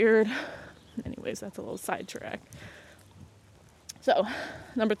people are weird. Anyways, that's a little sidetrack. So,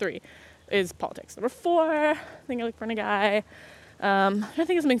 number 3 is politics. Number 4, I think I look for a guy. I think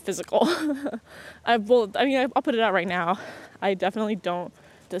it's something physical. I'll put it out right now. I definitely don't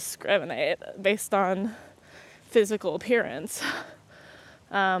discriminate based on physical appearance.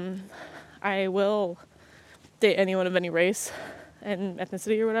 I will date anyone of any race and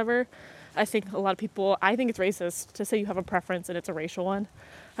ethnicity or whatever. I think it's racist to say you have a preference and it's a racial one.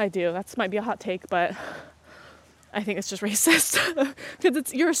 I do. That might be a hot take, but I think it's just racist.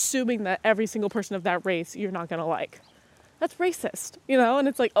 Because you're assuming that every single person of that race you're not going to like. That's racist, And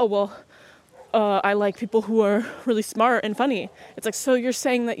it's like, oh, well, I like people who are really smart and funny. It's like, so you're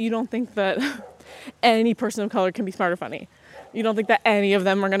saying that you don't think that any person of color can be smart or funny. You don't think that any of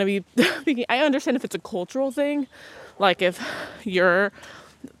them are going to be speaking. I understand if it's a cultural thing. Like if you're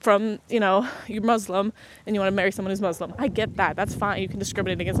from, you're Muslim and you want to marry someone who's Muslim. I get that. That's fine. You can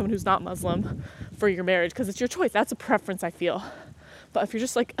discriminate against someone who's not Muslim for your marriage because it's your choice. That's a preference, I feel. But if you're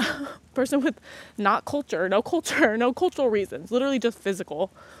just like a person with no cultural reasons, literally just physical,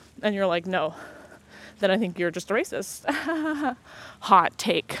 and you're like, no, then I think you're just a racist. Hot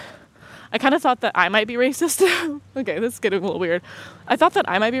take. I kind of thought that I might be racist. Okay, this is getting a little weird. I thought that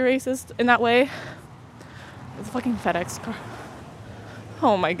I might be racist in that way. It's a fucking FedEx car.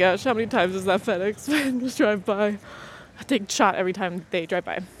 Oh my gosh, how many times does that FedEx van just drive by? I take a shot every time they drive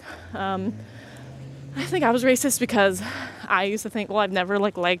by. I think I was racist because I used to think, well, I've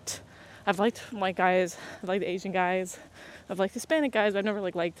liked white guys, I've liked Asian guys, I've liked Hispanic guys, I've never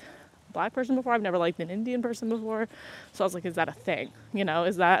liked a black person before, I've never liked an Indian person before, so I was like, is that a thing?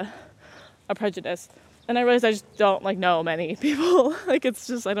 Is that a prejudice? And I realized I just don't know many people. It's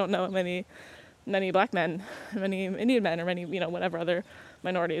just, I don't know many black men, many Indian men, or many, whatever other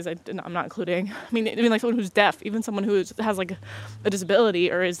minorities I'm not including. I mean, like someone who's deaf, even someone who has a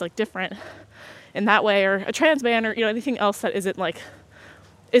disability or is different in that way, or a trans man, or anything else that isn't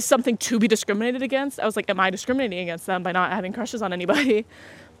is something to be discriminated against. I was like, am I discriminating against them by not having crushes on anybody?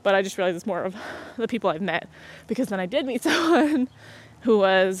 But I just realized it's more of the people I've met, because then I did meet someone who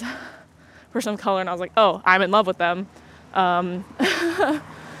was a person of color, and I was like, oh, I'm in love with them. I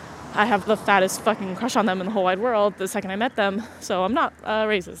have the fattest fucking crush on them in the whole wide world the second I met them, so I'm not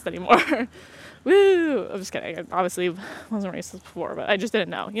racist anymore. Woo! I'm just kidding. I obviously wasn't racist before, but I just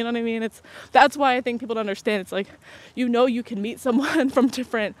didn't know. You know what I mean? That's why I think people don't understand. It's like, you can meet someone from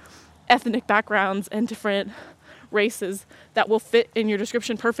different ethnic backgrounds and different races that will fit in your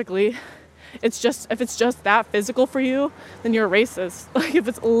description perfectly. It's just, if it's just that physical for you, then you're a racist. If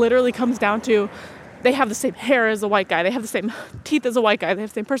it literally comes down to they have the same hair as a white guy, they have the same teeth as a white guy, they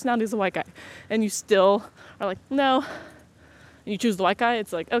have the same personality as a white guy, and you still are like, no, and you choose the white guy,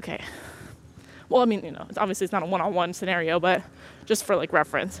 it's like, okay. Well, I mean, obviously it's not a one-on-one scenario, but just for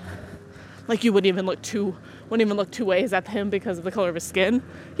reference. You wouldn't even look two ways at him because of the color of his skin.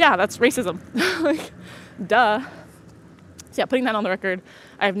 Yeah, that's racism. Duh. So yeah, putting that on the record,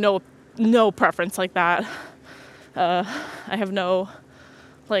 I have no preference like that. I have no,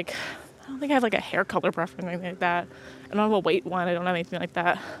 I don't think I have a hair color preference or anything like that. I don't have a weight one. I don't have anything like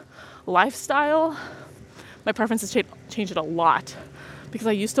that. Lifestyle, my preferences changed a lot, because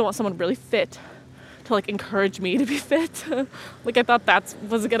I used to want someone really fit to encourage me to be fit. I thought that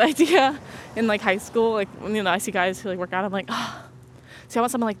was a good idea in high school. When I see guys who work out, I'm like, oh, see, I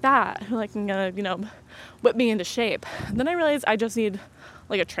want someone like that who can whip me into shape. And then I realized I just need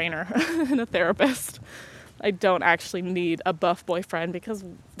a trainer and a therapist. I don't actually need a buff boyfriend, because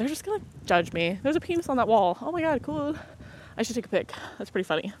they're just gonna judge me. There's a penis on that wall. Oh my god, cool. I should take a pic. That's pretty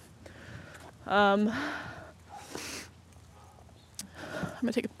funny. I'm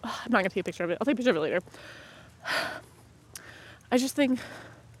not gonna take a picture of it. I'll take a picture of it later. I just think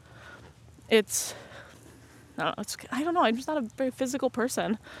I don't know. I'm just not a very physical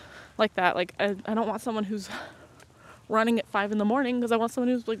person like that. I don't want someone who's running at 5 a.m. because I want someone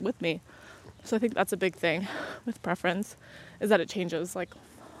who's like with me. So I think that's a big thing with preference, is that it changes like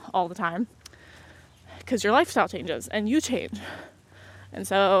all the time, because your lifestyle changes and you change. And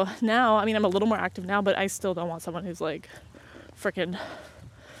so now, I mean, I'm a little more active now, but I still don't want someone who's like freaking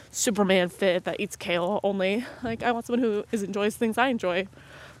Superman fit that eats kale only. Like, I want someone who enjoys things I enjoy.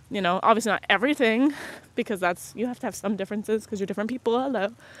 You know, obviously not everything, because you have to have some differences because you're different people, hello.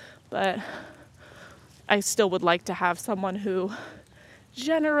 But I still would like to have someone who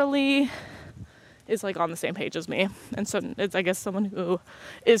generally is like on the same page as me. And so it's, I guess, someone who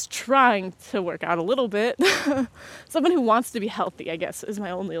is trying to work out a little bit. Someone who wants to be healthy, I guess, is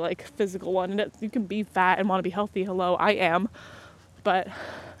my only like physical one. And you can be fat and want to be healthy. Hello, I am. But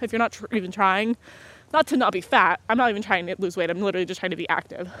if you're not even trying, not to not be fat, I'm not even trying to lose weight. I'm literally just trying to be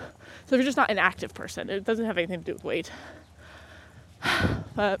active. So if you're just not an active person, it doesn't have anything to do with weight.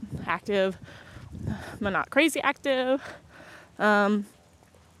 But active, but not crazy active.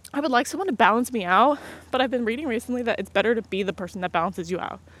 I would like someone to balance me out, but I've been reading recently that it's better to be the person that balances you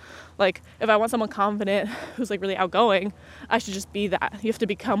out. Like, if I want someone confident who's like really outgoing, I should just be that. You have to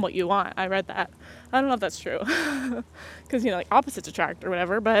become what you want. I read that. I don't know if that's true, because, you know, like opposites attract or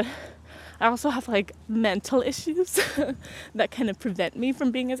whatever, but I also have like mental issues that kind of prevent me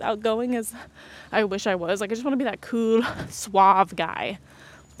from being as outgoing as I wish I was. Like, I just want to be that cool, suave guy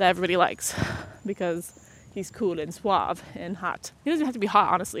that everybody likes, because he's cool and suave and hot. He doesn't have to be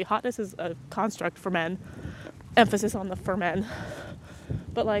hot, honestly. Hotness is a construct for men. Emphasis on the for men.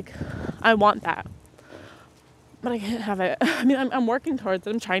 But, like, I want that. But I can't have it. I mean, I'm working towards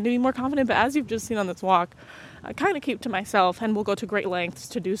it. I'm trying to be more confident. But as you've just seen on this walk, I kind of keep to myself and will go to great lengths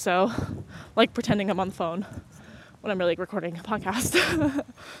to do so. Like pretending I'm on the phone when I'm really recording a podcast.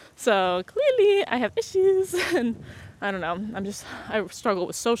 So clearly I have issues, and I don't know, I struggle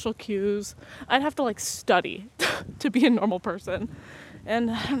with social cues. I'd have to like study to be a normal person, and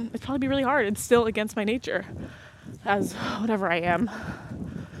it'd probably be really hard. It's still against my nature as whatever I am.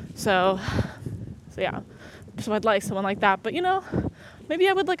 So yeah, so I'd like someone like that. But, you know, maybe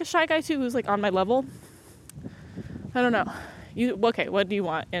I would like a shy guy too who's like on my level. I don't know. Okay, what do you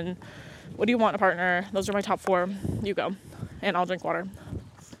want? And what do you want in a partner? Those are my top 4. You go. And I'll drink water.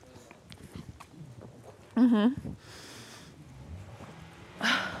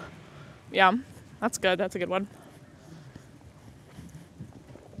 Yeah, that's good. That's a good one.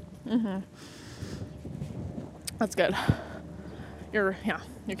 That's good. You're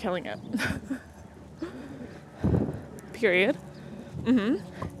killing it. Period.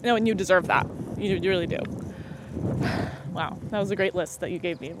 No, and you deserve that. You really do. Wow, that was a great list that you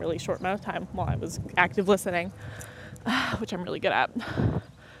gave me in a really short amount of time while I was active listening, which I'm really good at.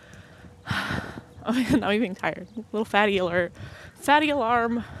 Oh, now I'm being tired. Little fatty alert. Fatty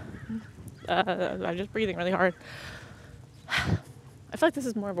alarm. I'm just breathing really hard. I feel like this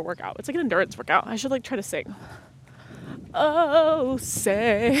is more of a workout. It's like an endurance workout. I should like try to sing. Oh,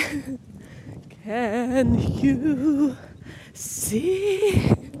 say, can you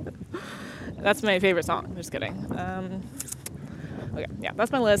see? That's my favorite song. I'm just kidding. Okay, yeah,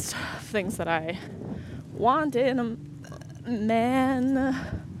 that's my list of things that I want in a man.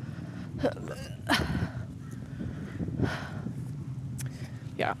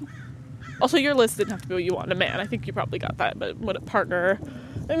 Yeah. Also, your list didn't have to be what you want in a man. I think you probably got that. But what a partner,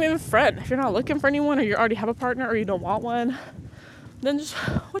 I mean, a friend. If you're not looking for anyone, or you already have a partner, or you don't want one, then just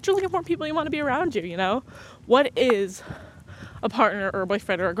what you're looking for, people you want to be around you, you know? What is a partner or a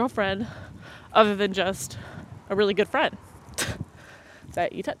boyfriend or a girlfriend other than just a really good friend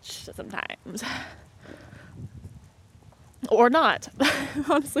that you touch sometimes? Or not.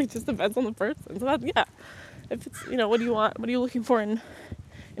 Honestly, it just depends on the person. So that, yeah. If it's, you know, what do you want? What are you looking for in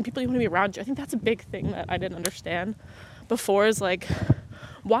people you want to be around you? I think that's a big thing that I didn't understand before, is like,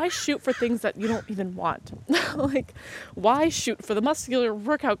 why shoot for things that you don't even want? Like, why shoot for the muscular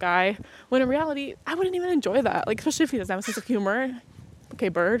workout guy when in reality, I wouldn't even enjoy that. Like, especially if he doesn't have a sense of humor. Okay,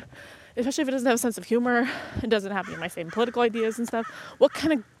 bird. Especially if it doesn't have a sense of humor, it doesn't have my same political ideas and stuff. What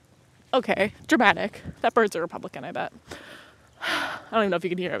kind of, okay, dramatic. That bird's a Republican, I bet. I don't even know if you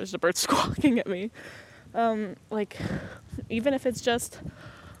can hear it. It was just a bird squawking at me. Like, even if it's just,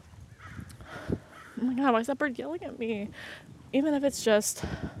 oh my God, why is that bird yelling at me? Even if it's just,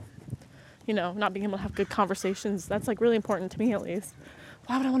 you know, not being able to have good conversations, that's like really important to me, at least.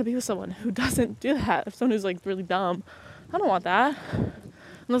 Why would I want to be with someone who doesn't do that? If someone who's like really dumb, I don't want that.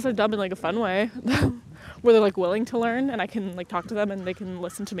 Unless they're dumb in like a fun way, where they're like willing to learn and I can like talk to them and they can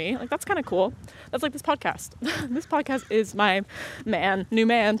listen to me. Like, that's kind of cool. That's like this podcast. This podcast is my new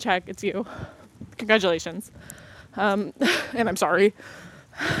man, check, it's you. Congratulations. And I'm sorry.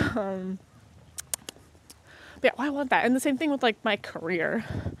 But yeah, I want that. And the same thing with like my career,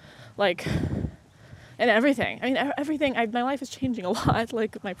 like, and everything. I mean, everything, my life is changing a lot,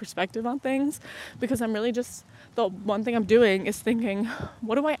 like my perspective on things, because I'm really just, the one thing I'm doing is thinking,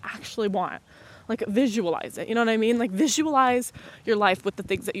 what do I actually want? Like, visualize it, you know what I mean? Like, visualize your life with the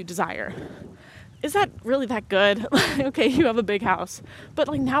things that you desire. Is that really that good? Okay, you have a big house, but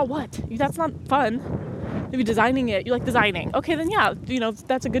like, now what? That's not fun. Maybe designing it, you like designing. Okay, then yeah, you know,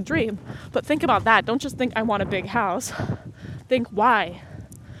 that's a good dream. But think about that. Don't just think I want a big house. Think why?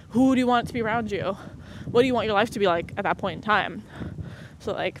 Who do you want to be around you? What do you want your life to be like at that point in time?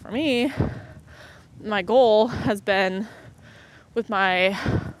 So like for me, my goal has been with my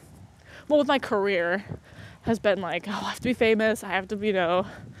career has been like, oh, I have to be famous. I have to, you know,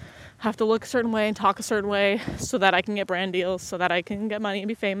 have to look a certain way and talk a certain way so that I can get brand deals, so that I can get money and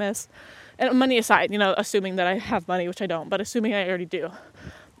be famous. And money aside, you know, assuming that I have money, which I don't, but assuming I already do.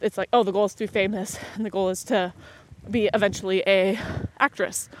 It's like, oh, the goal is to be famous, and the goal is to be eventually a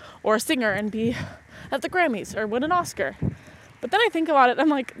actress or a singer and be at the Grammys or win an Oscar. But then I think about it, I'm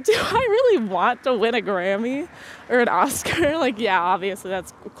like, do I really want to win a Grammy or an Oscar? Like, yeah, obviously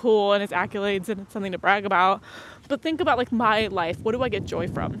that's cool and it's accolades and it's something to brag about. But think about like my life. What do I get joy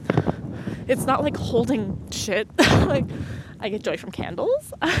from? It's not like holding shit. Like, I get joy from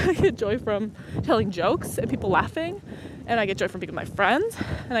candles. I get joy from telling jokes and people laughing. And I get joy from being with my friends.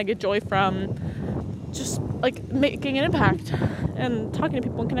 And I get joy from just like making an impact and talking to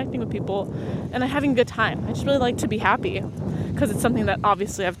people and connecting with people and having a good time. I just really like to be happy, because it's something that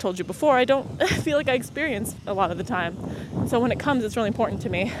obviously I've told you before, I don't feel like I experience a lot of the time. So when it comes, it's really important to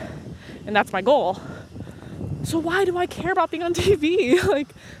me, and that's my goal. So why do I care about being on TV? Like,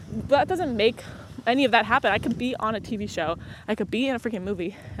 that doesn't make any of that happen. I could be on a TV show, I could be in a freaking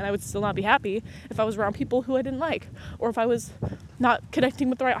movie, and I would still not be happy if I was around people who I didn't like, or if I was not connecting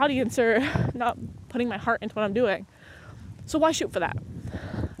with the right audience, or not putting my heart into what I'm doing. So why shoot for that?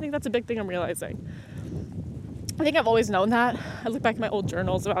 I think that's a big thing I'm realizing. I think I've always known that. I look back at my old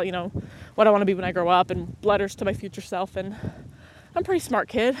journals about, you know, what I want to be when I grow up, and letters to my future self, and I'm a pretty smart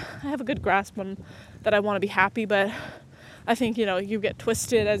kid. I have a good grasp on that I want to be happy, but I think, you know, you get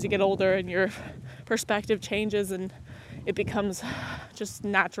twisted as you get older and your perspective changes, and it becomes just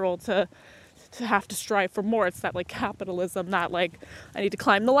natural to have to strive for more. It's that like capitalism, not like I need to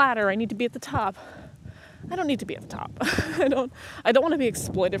climb the ladder, I need to be at the top. I don't need to be at the top. I don't want to be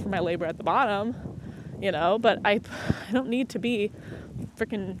exploited for my labor at the bottom, you know, but I don't need to be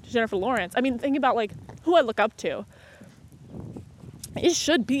freaking Jennifer Lawrence. I mean, think about like who I look up to. It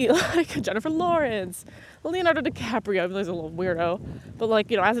should be like Jennifer Lawrence, Leonardo DiCaprio. I realize he's a little weirdo, but like,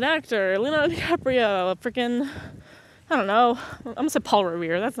 you know, as an actor, Leonardo DiCaprio, freaking, I don't know, I'm gonna say Paul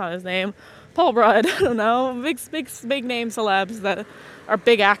Revere, that's not his name. Paul Rudd, I don't know, big name celebs that are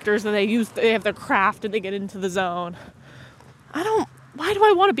big actors, and they have their craft and they get into the zone. Why do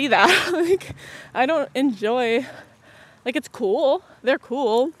I want to be that? Like, I don't enjoy, like, it's cool, they're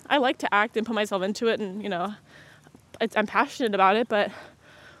cool, I like to act and put myself into it, and, you know, I'm passionate about it, but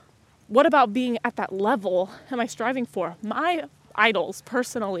what about being at that level am I striving for? My idols,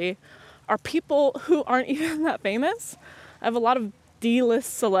 personally, are people who aren't even that famous. I have a lot of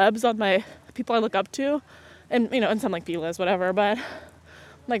D-list celebs on my people I look up to, and, you know, and some like B-list, whatever, but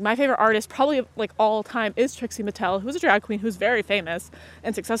like my favorite artist probably like all time is Trixie Mattel, who's a drag queen who's very famous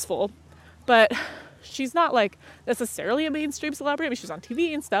and successful, but she's not like necessarily a mainstream celebrity. I mean, she's on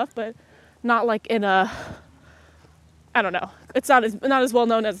TV and stuff, but not like in a, I don't know. It's not as well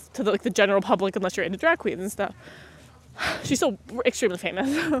known as to the general public unless you're into drag queens and stuff. She's still extremely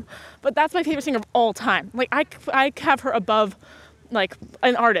famous, but that's my favorite singer of all time. Like I have her above like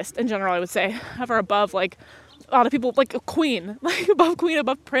an artist in general. I would say have her above like a lot of people, like a Queen, like above Queen,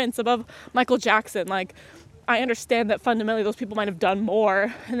 above Prince, above Michael Jackson. Like, I understand that fundamentally those people might have done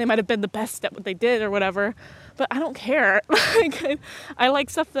more and they might have been the best at what they did or whatever, but I don't care. Like, I like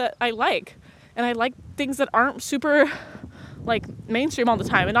stuff that I like, and I like things that aren't super like mainstream all the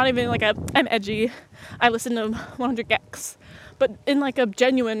time, and not even like I'm edgy. I listen to 100 Gex, but in like a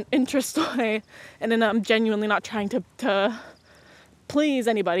genuine interest way, and then I'm genuinely not trying to please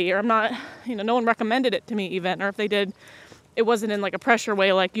anybody, or I'm not, you know, no one recommended it to me even, or if they did, it wasn't in like a pressure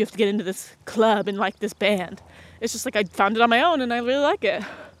way, like you have to get into this club and like this band. It's just like I found it on my own and I really like it.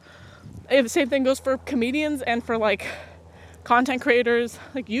 The same thing goes for comedians and for like content creators,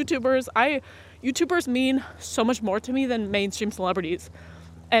 like YouTubers. YouTubers mean so much more to me than mainstream celebrities,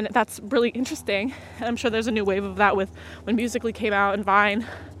 and that's really interesting. And I'm sure there's a new wave of that with when Musical.ly came out, and Vine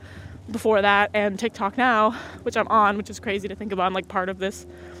before that, and TikTok now, which I'm on, which is crazy to think about. I'm like part of this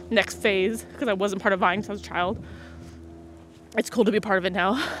next phase because I wasn't part of Vine since I was a child. It's cool to be part of it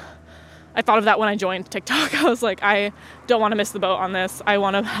now. I thought of that when I joined TikTok. I was like, I don't want to miss the boat on this. I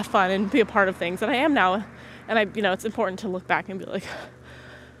want to have fun and be a part of things, and I am now. And it's important to look back and be like,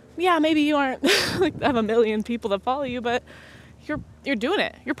 yeah, maybe you aren't like have a million people that follow you, but you're doing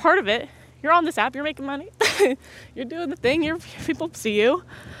it. You're part of it. You're on this app. You're making money. You're doing the thing. People see you.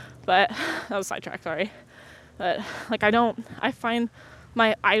 But that was sidetracked. Sorry. But like I find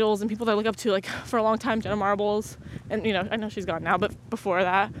my idols and people that I look up to, like for a long time, Jenna Marbles, and I know she's gone now, but before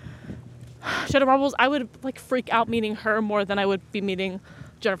that, Jenna Marbles, I would like freak out meeting her more than I would be meeting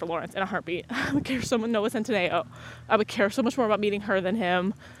Jennifer Lawrence in a heartbeat. I would care so much. Noah Centineo. I would care so much more about meeting her than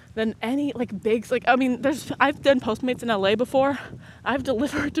him, than any like bigs. Like I've done Postmates in LA before. I've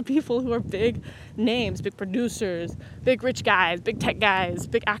delivered to people who are big names, big producers, big rich guys, big tech guys,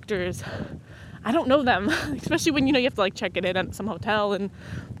 big actors. I don't know them, especially when you have to like check it in at some hotel and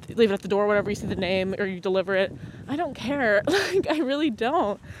leave it at the door, whatever, you see the name or you deliver it. I don't care. Like I really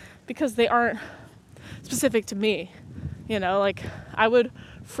don't, because they aren't specific to me. Like I would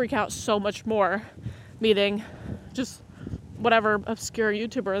freak out so much more meeting just whatever obscure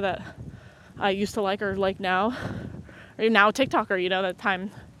YouTuber that I used to like or like now, or now TikToker. That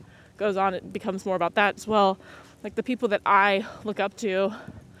time goes on, it becomes more about that as well. Like the people that I look up to,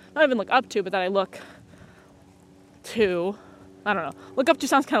 not even look up to, but that I look to, I don't know. Look up to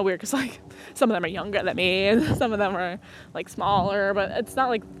sounds kind of weird because like some of them are younger than me and some of them are like smaller, but it's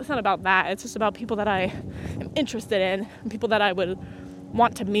not about that. It's just about people that I am interested in and people that I would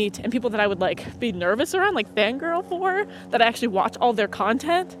want to meet and people that I would like be nervous around, like fangirl for, that I actually watch all their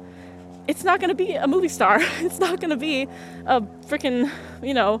content. It's not going to be a movie star. It's not going to be a freaking,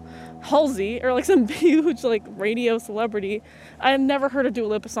 Halsey or like some huge like radio celebrity. I've never heard a Dua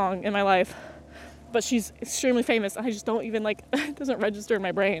Lipa song in my life, but she's extremely famous. I just don't even it doesn't register in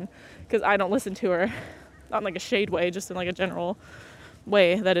my brain because I don't listen to her, not in like a shade way, just in like a general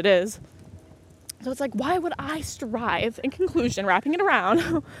way that it is. So it's like, why would I strive, in conclusion, wrapping it around,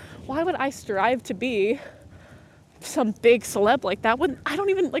 why would I strive to be some big celeb like that when I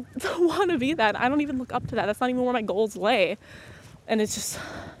don't even want to be that? I don't even look up to that. That's not even where my goals lay. And it's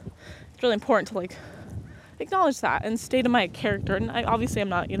really important to acknowledge that and stay to my character. And I'm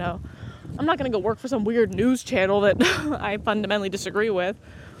not going to go work for some weird news channel that I fundamentally disagree with.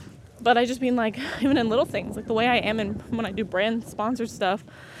 But I just mean even in little things, like the way I am when I do brand sponsored stuff,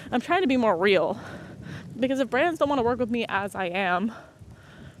 I'm trying to be more real. Because if brands don't want to work with me as I am,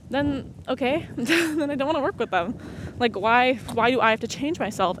 then okay, then I don't want to work with them. Like why do I have to change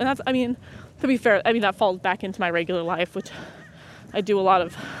myself? And that's, to be fair, that falls back into my regular life, which I do a lot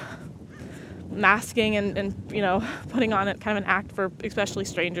of masking and putting on kind of an act for especially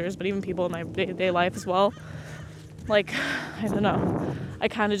strangers, but even people in my day-to-day life as well. I don't know. I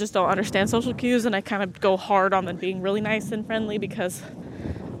kind of just don't understand social cues, and I kind of go hard on them being really nice and friendly because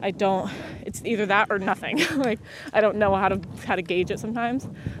it's either that or nothing. I don't know how to gauge it sometimes.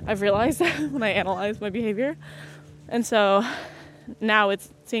 I've realized that when I analyze my behavior. And so now it's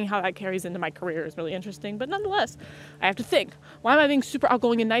seeing how that carries into my career is really interesting. But nonetheless, I have to think, why am I being super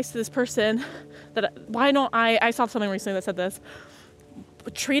outgoing and nice to this person? Why don't I saw something recently that said this,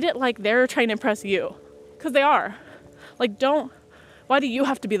 treat it like they're trying to impress you. Because they are. Why do you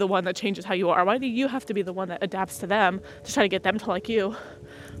have to be the one that changes how you are? Why do you have to be the one that adapts to them to try to get them to like you?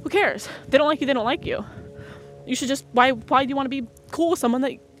 Who cares? They don't like you, they don't like you. You should just, why do you want to be cool with someone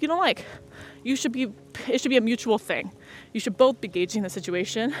that you don't like? It should be a mutual thing. You should both be gauging the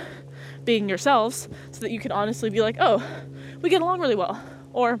situation, being yourselves, so that you can honestly be like, oh, we get along really well.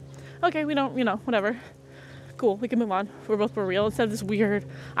 Or, okay, we don't, whatever. Cool, we can move on. We're both for real. Instead of this weird,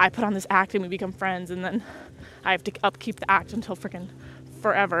 I put on this act and we become friends, and then I have to upkeep the act until freaking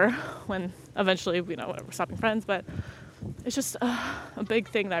forever, when eventually, we're stopping friends. But it's just a big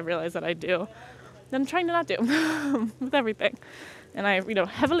thing that I realize that I do, that I'm trying to not do with everything. And I,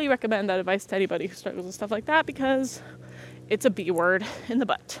 heavily recommend that advice to anybody who struggles with stuff like that, because it's a B word in the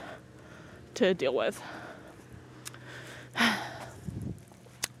butt to deal with.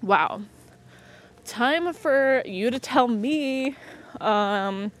 Wow. Time for you to tell me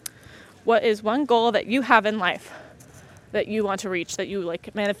what is one goal that you have in life that you want to reach, that you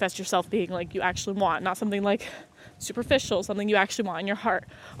manifest yourself being you actually want, not something superficial, something you actually want in your heart.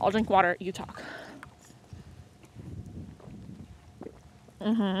 I'll drink water, you talk.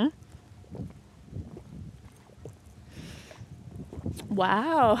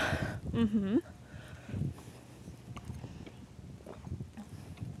 Wow.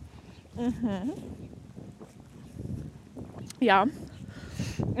 Yeah.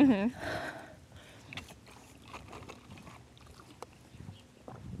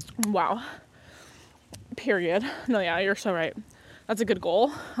 Wow. Period. No, yeah, you're so right. that's a good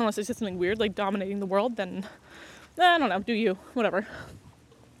goal. Unless it's just something weird like dominating the world, then I don't know, do you, whatever.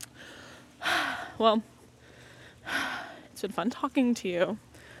 Well, it's been fun talking to you.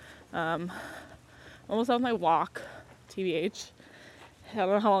 Almost on my walk, TBH. I don't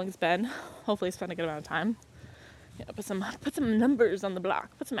know how long it's been. Hopefully it's been a good amount of time. Yeah, put some numbers on the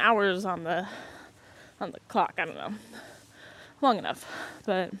block. Put some hours on the clock. I don't know. Long enough.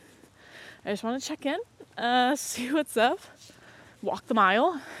 But I just want to check in, see what's up. Walk the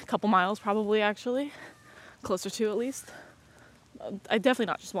mile. A couple miles probably, actually. Closer to, at least. I definitely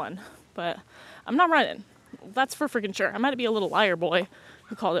not just one. But I'm not running. That's for freaking sure. I might be a little liar boy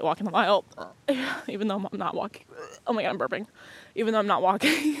who called it walking the mile. Even though I'm not walking. Oh my god, I'm burping. Even though I'm not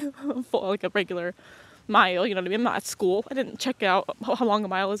walking full, like a regular mile, you know what I mean? I'm not at school. I didn't check out how long a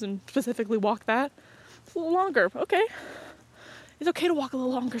mile is and specifically walk that. It's a little longer. Okay. It's okay to walk a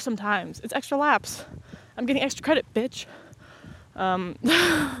little longer sometimes. It's extra laps. I'm getting extra credit, bitch.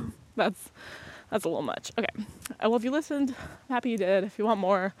 That's a little much. Okay. Well, if you listened, I'm happy you did. If you want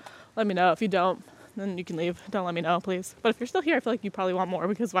more, let me know. If you don't, then you can leave. Don't let me know, please. But if you're still here, I feel like you probably want more,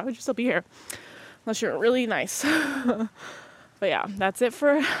 because why would you still be here? Unless you're really nice. But yeah, that's it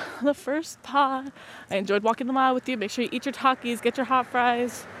for the first pod. I enjoyed walking the mile with you. Make sure you eat your Takis, get your hot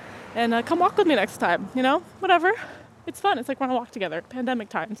fries, and come walk with me next time. You know, whatever. It's fun. It's like we're on a walk together. Pandemic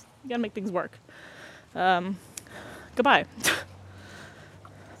times. You gotta make things work. Goodbye.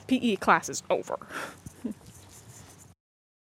 PE class is over.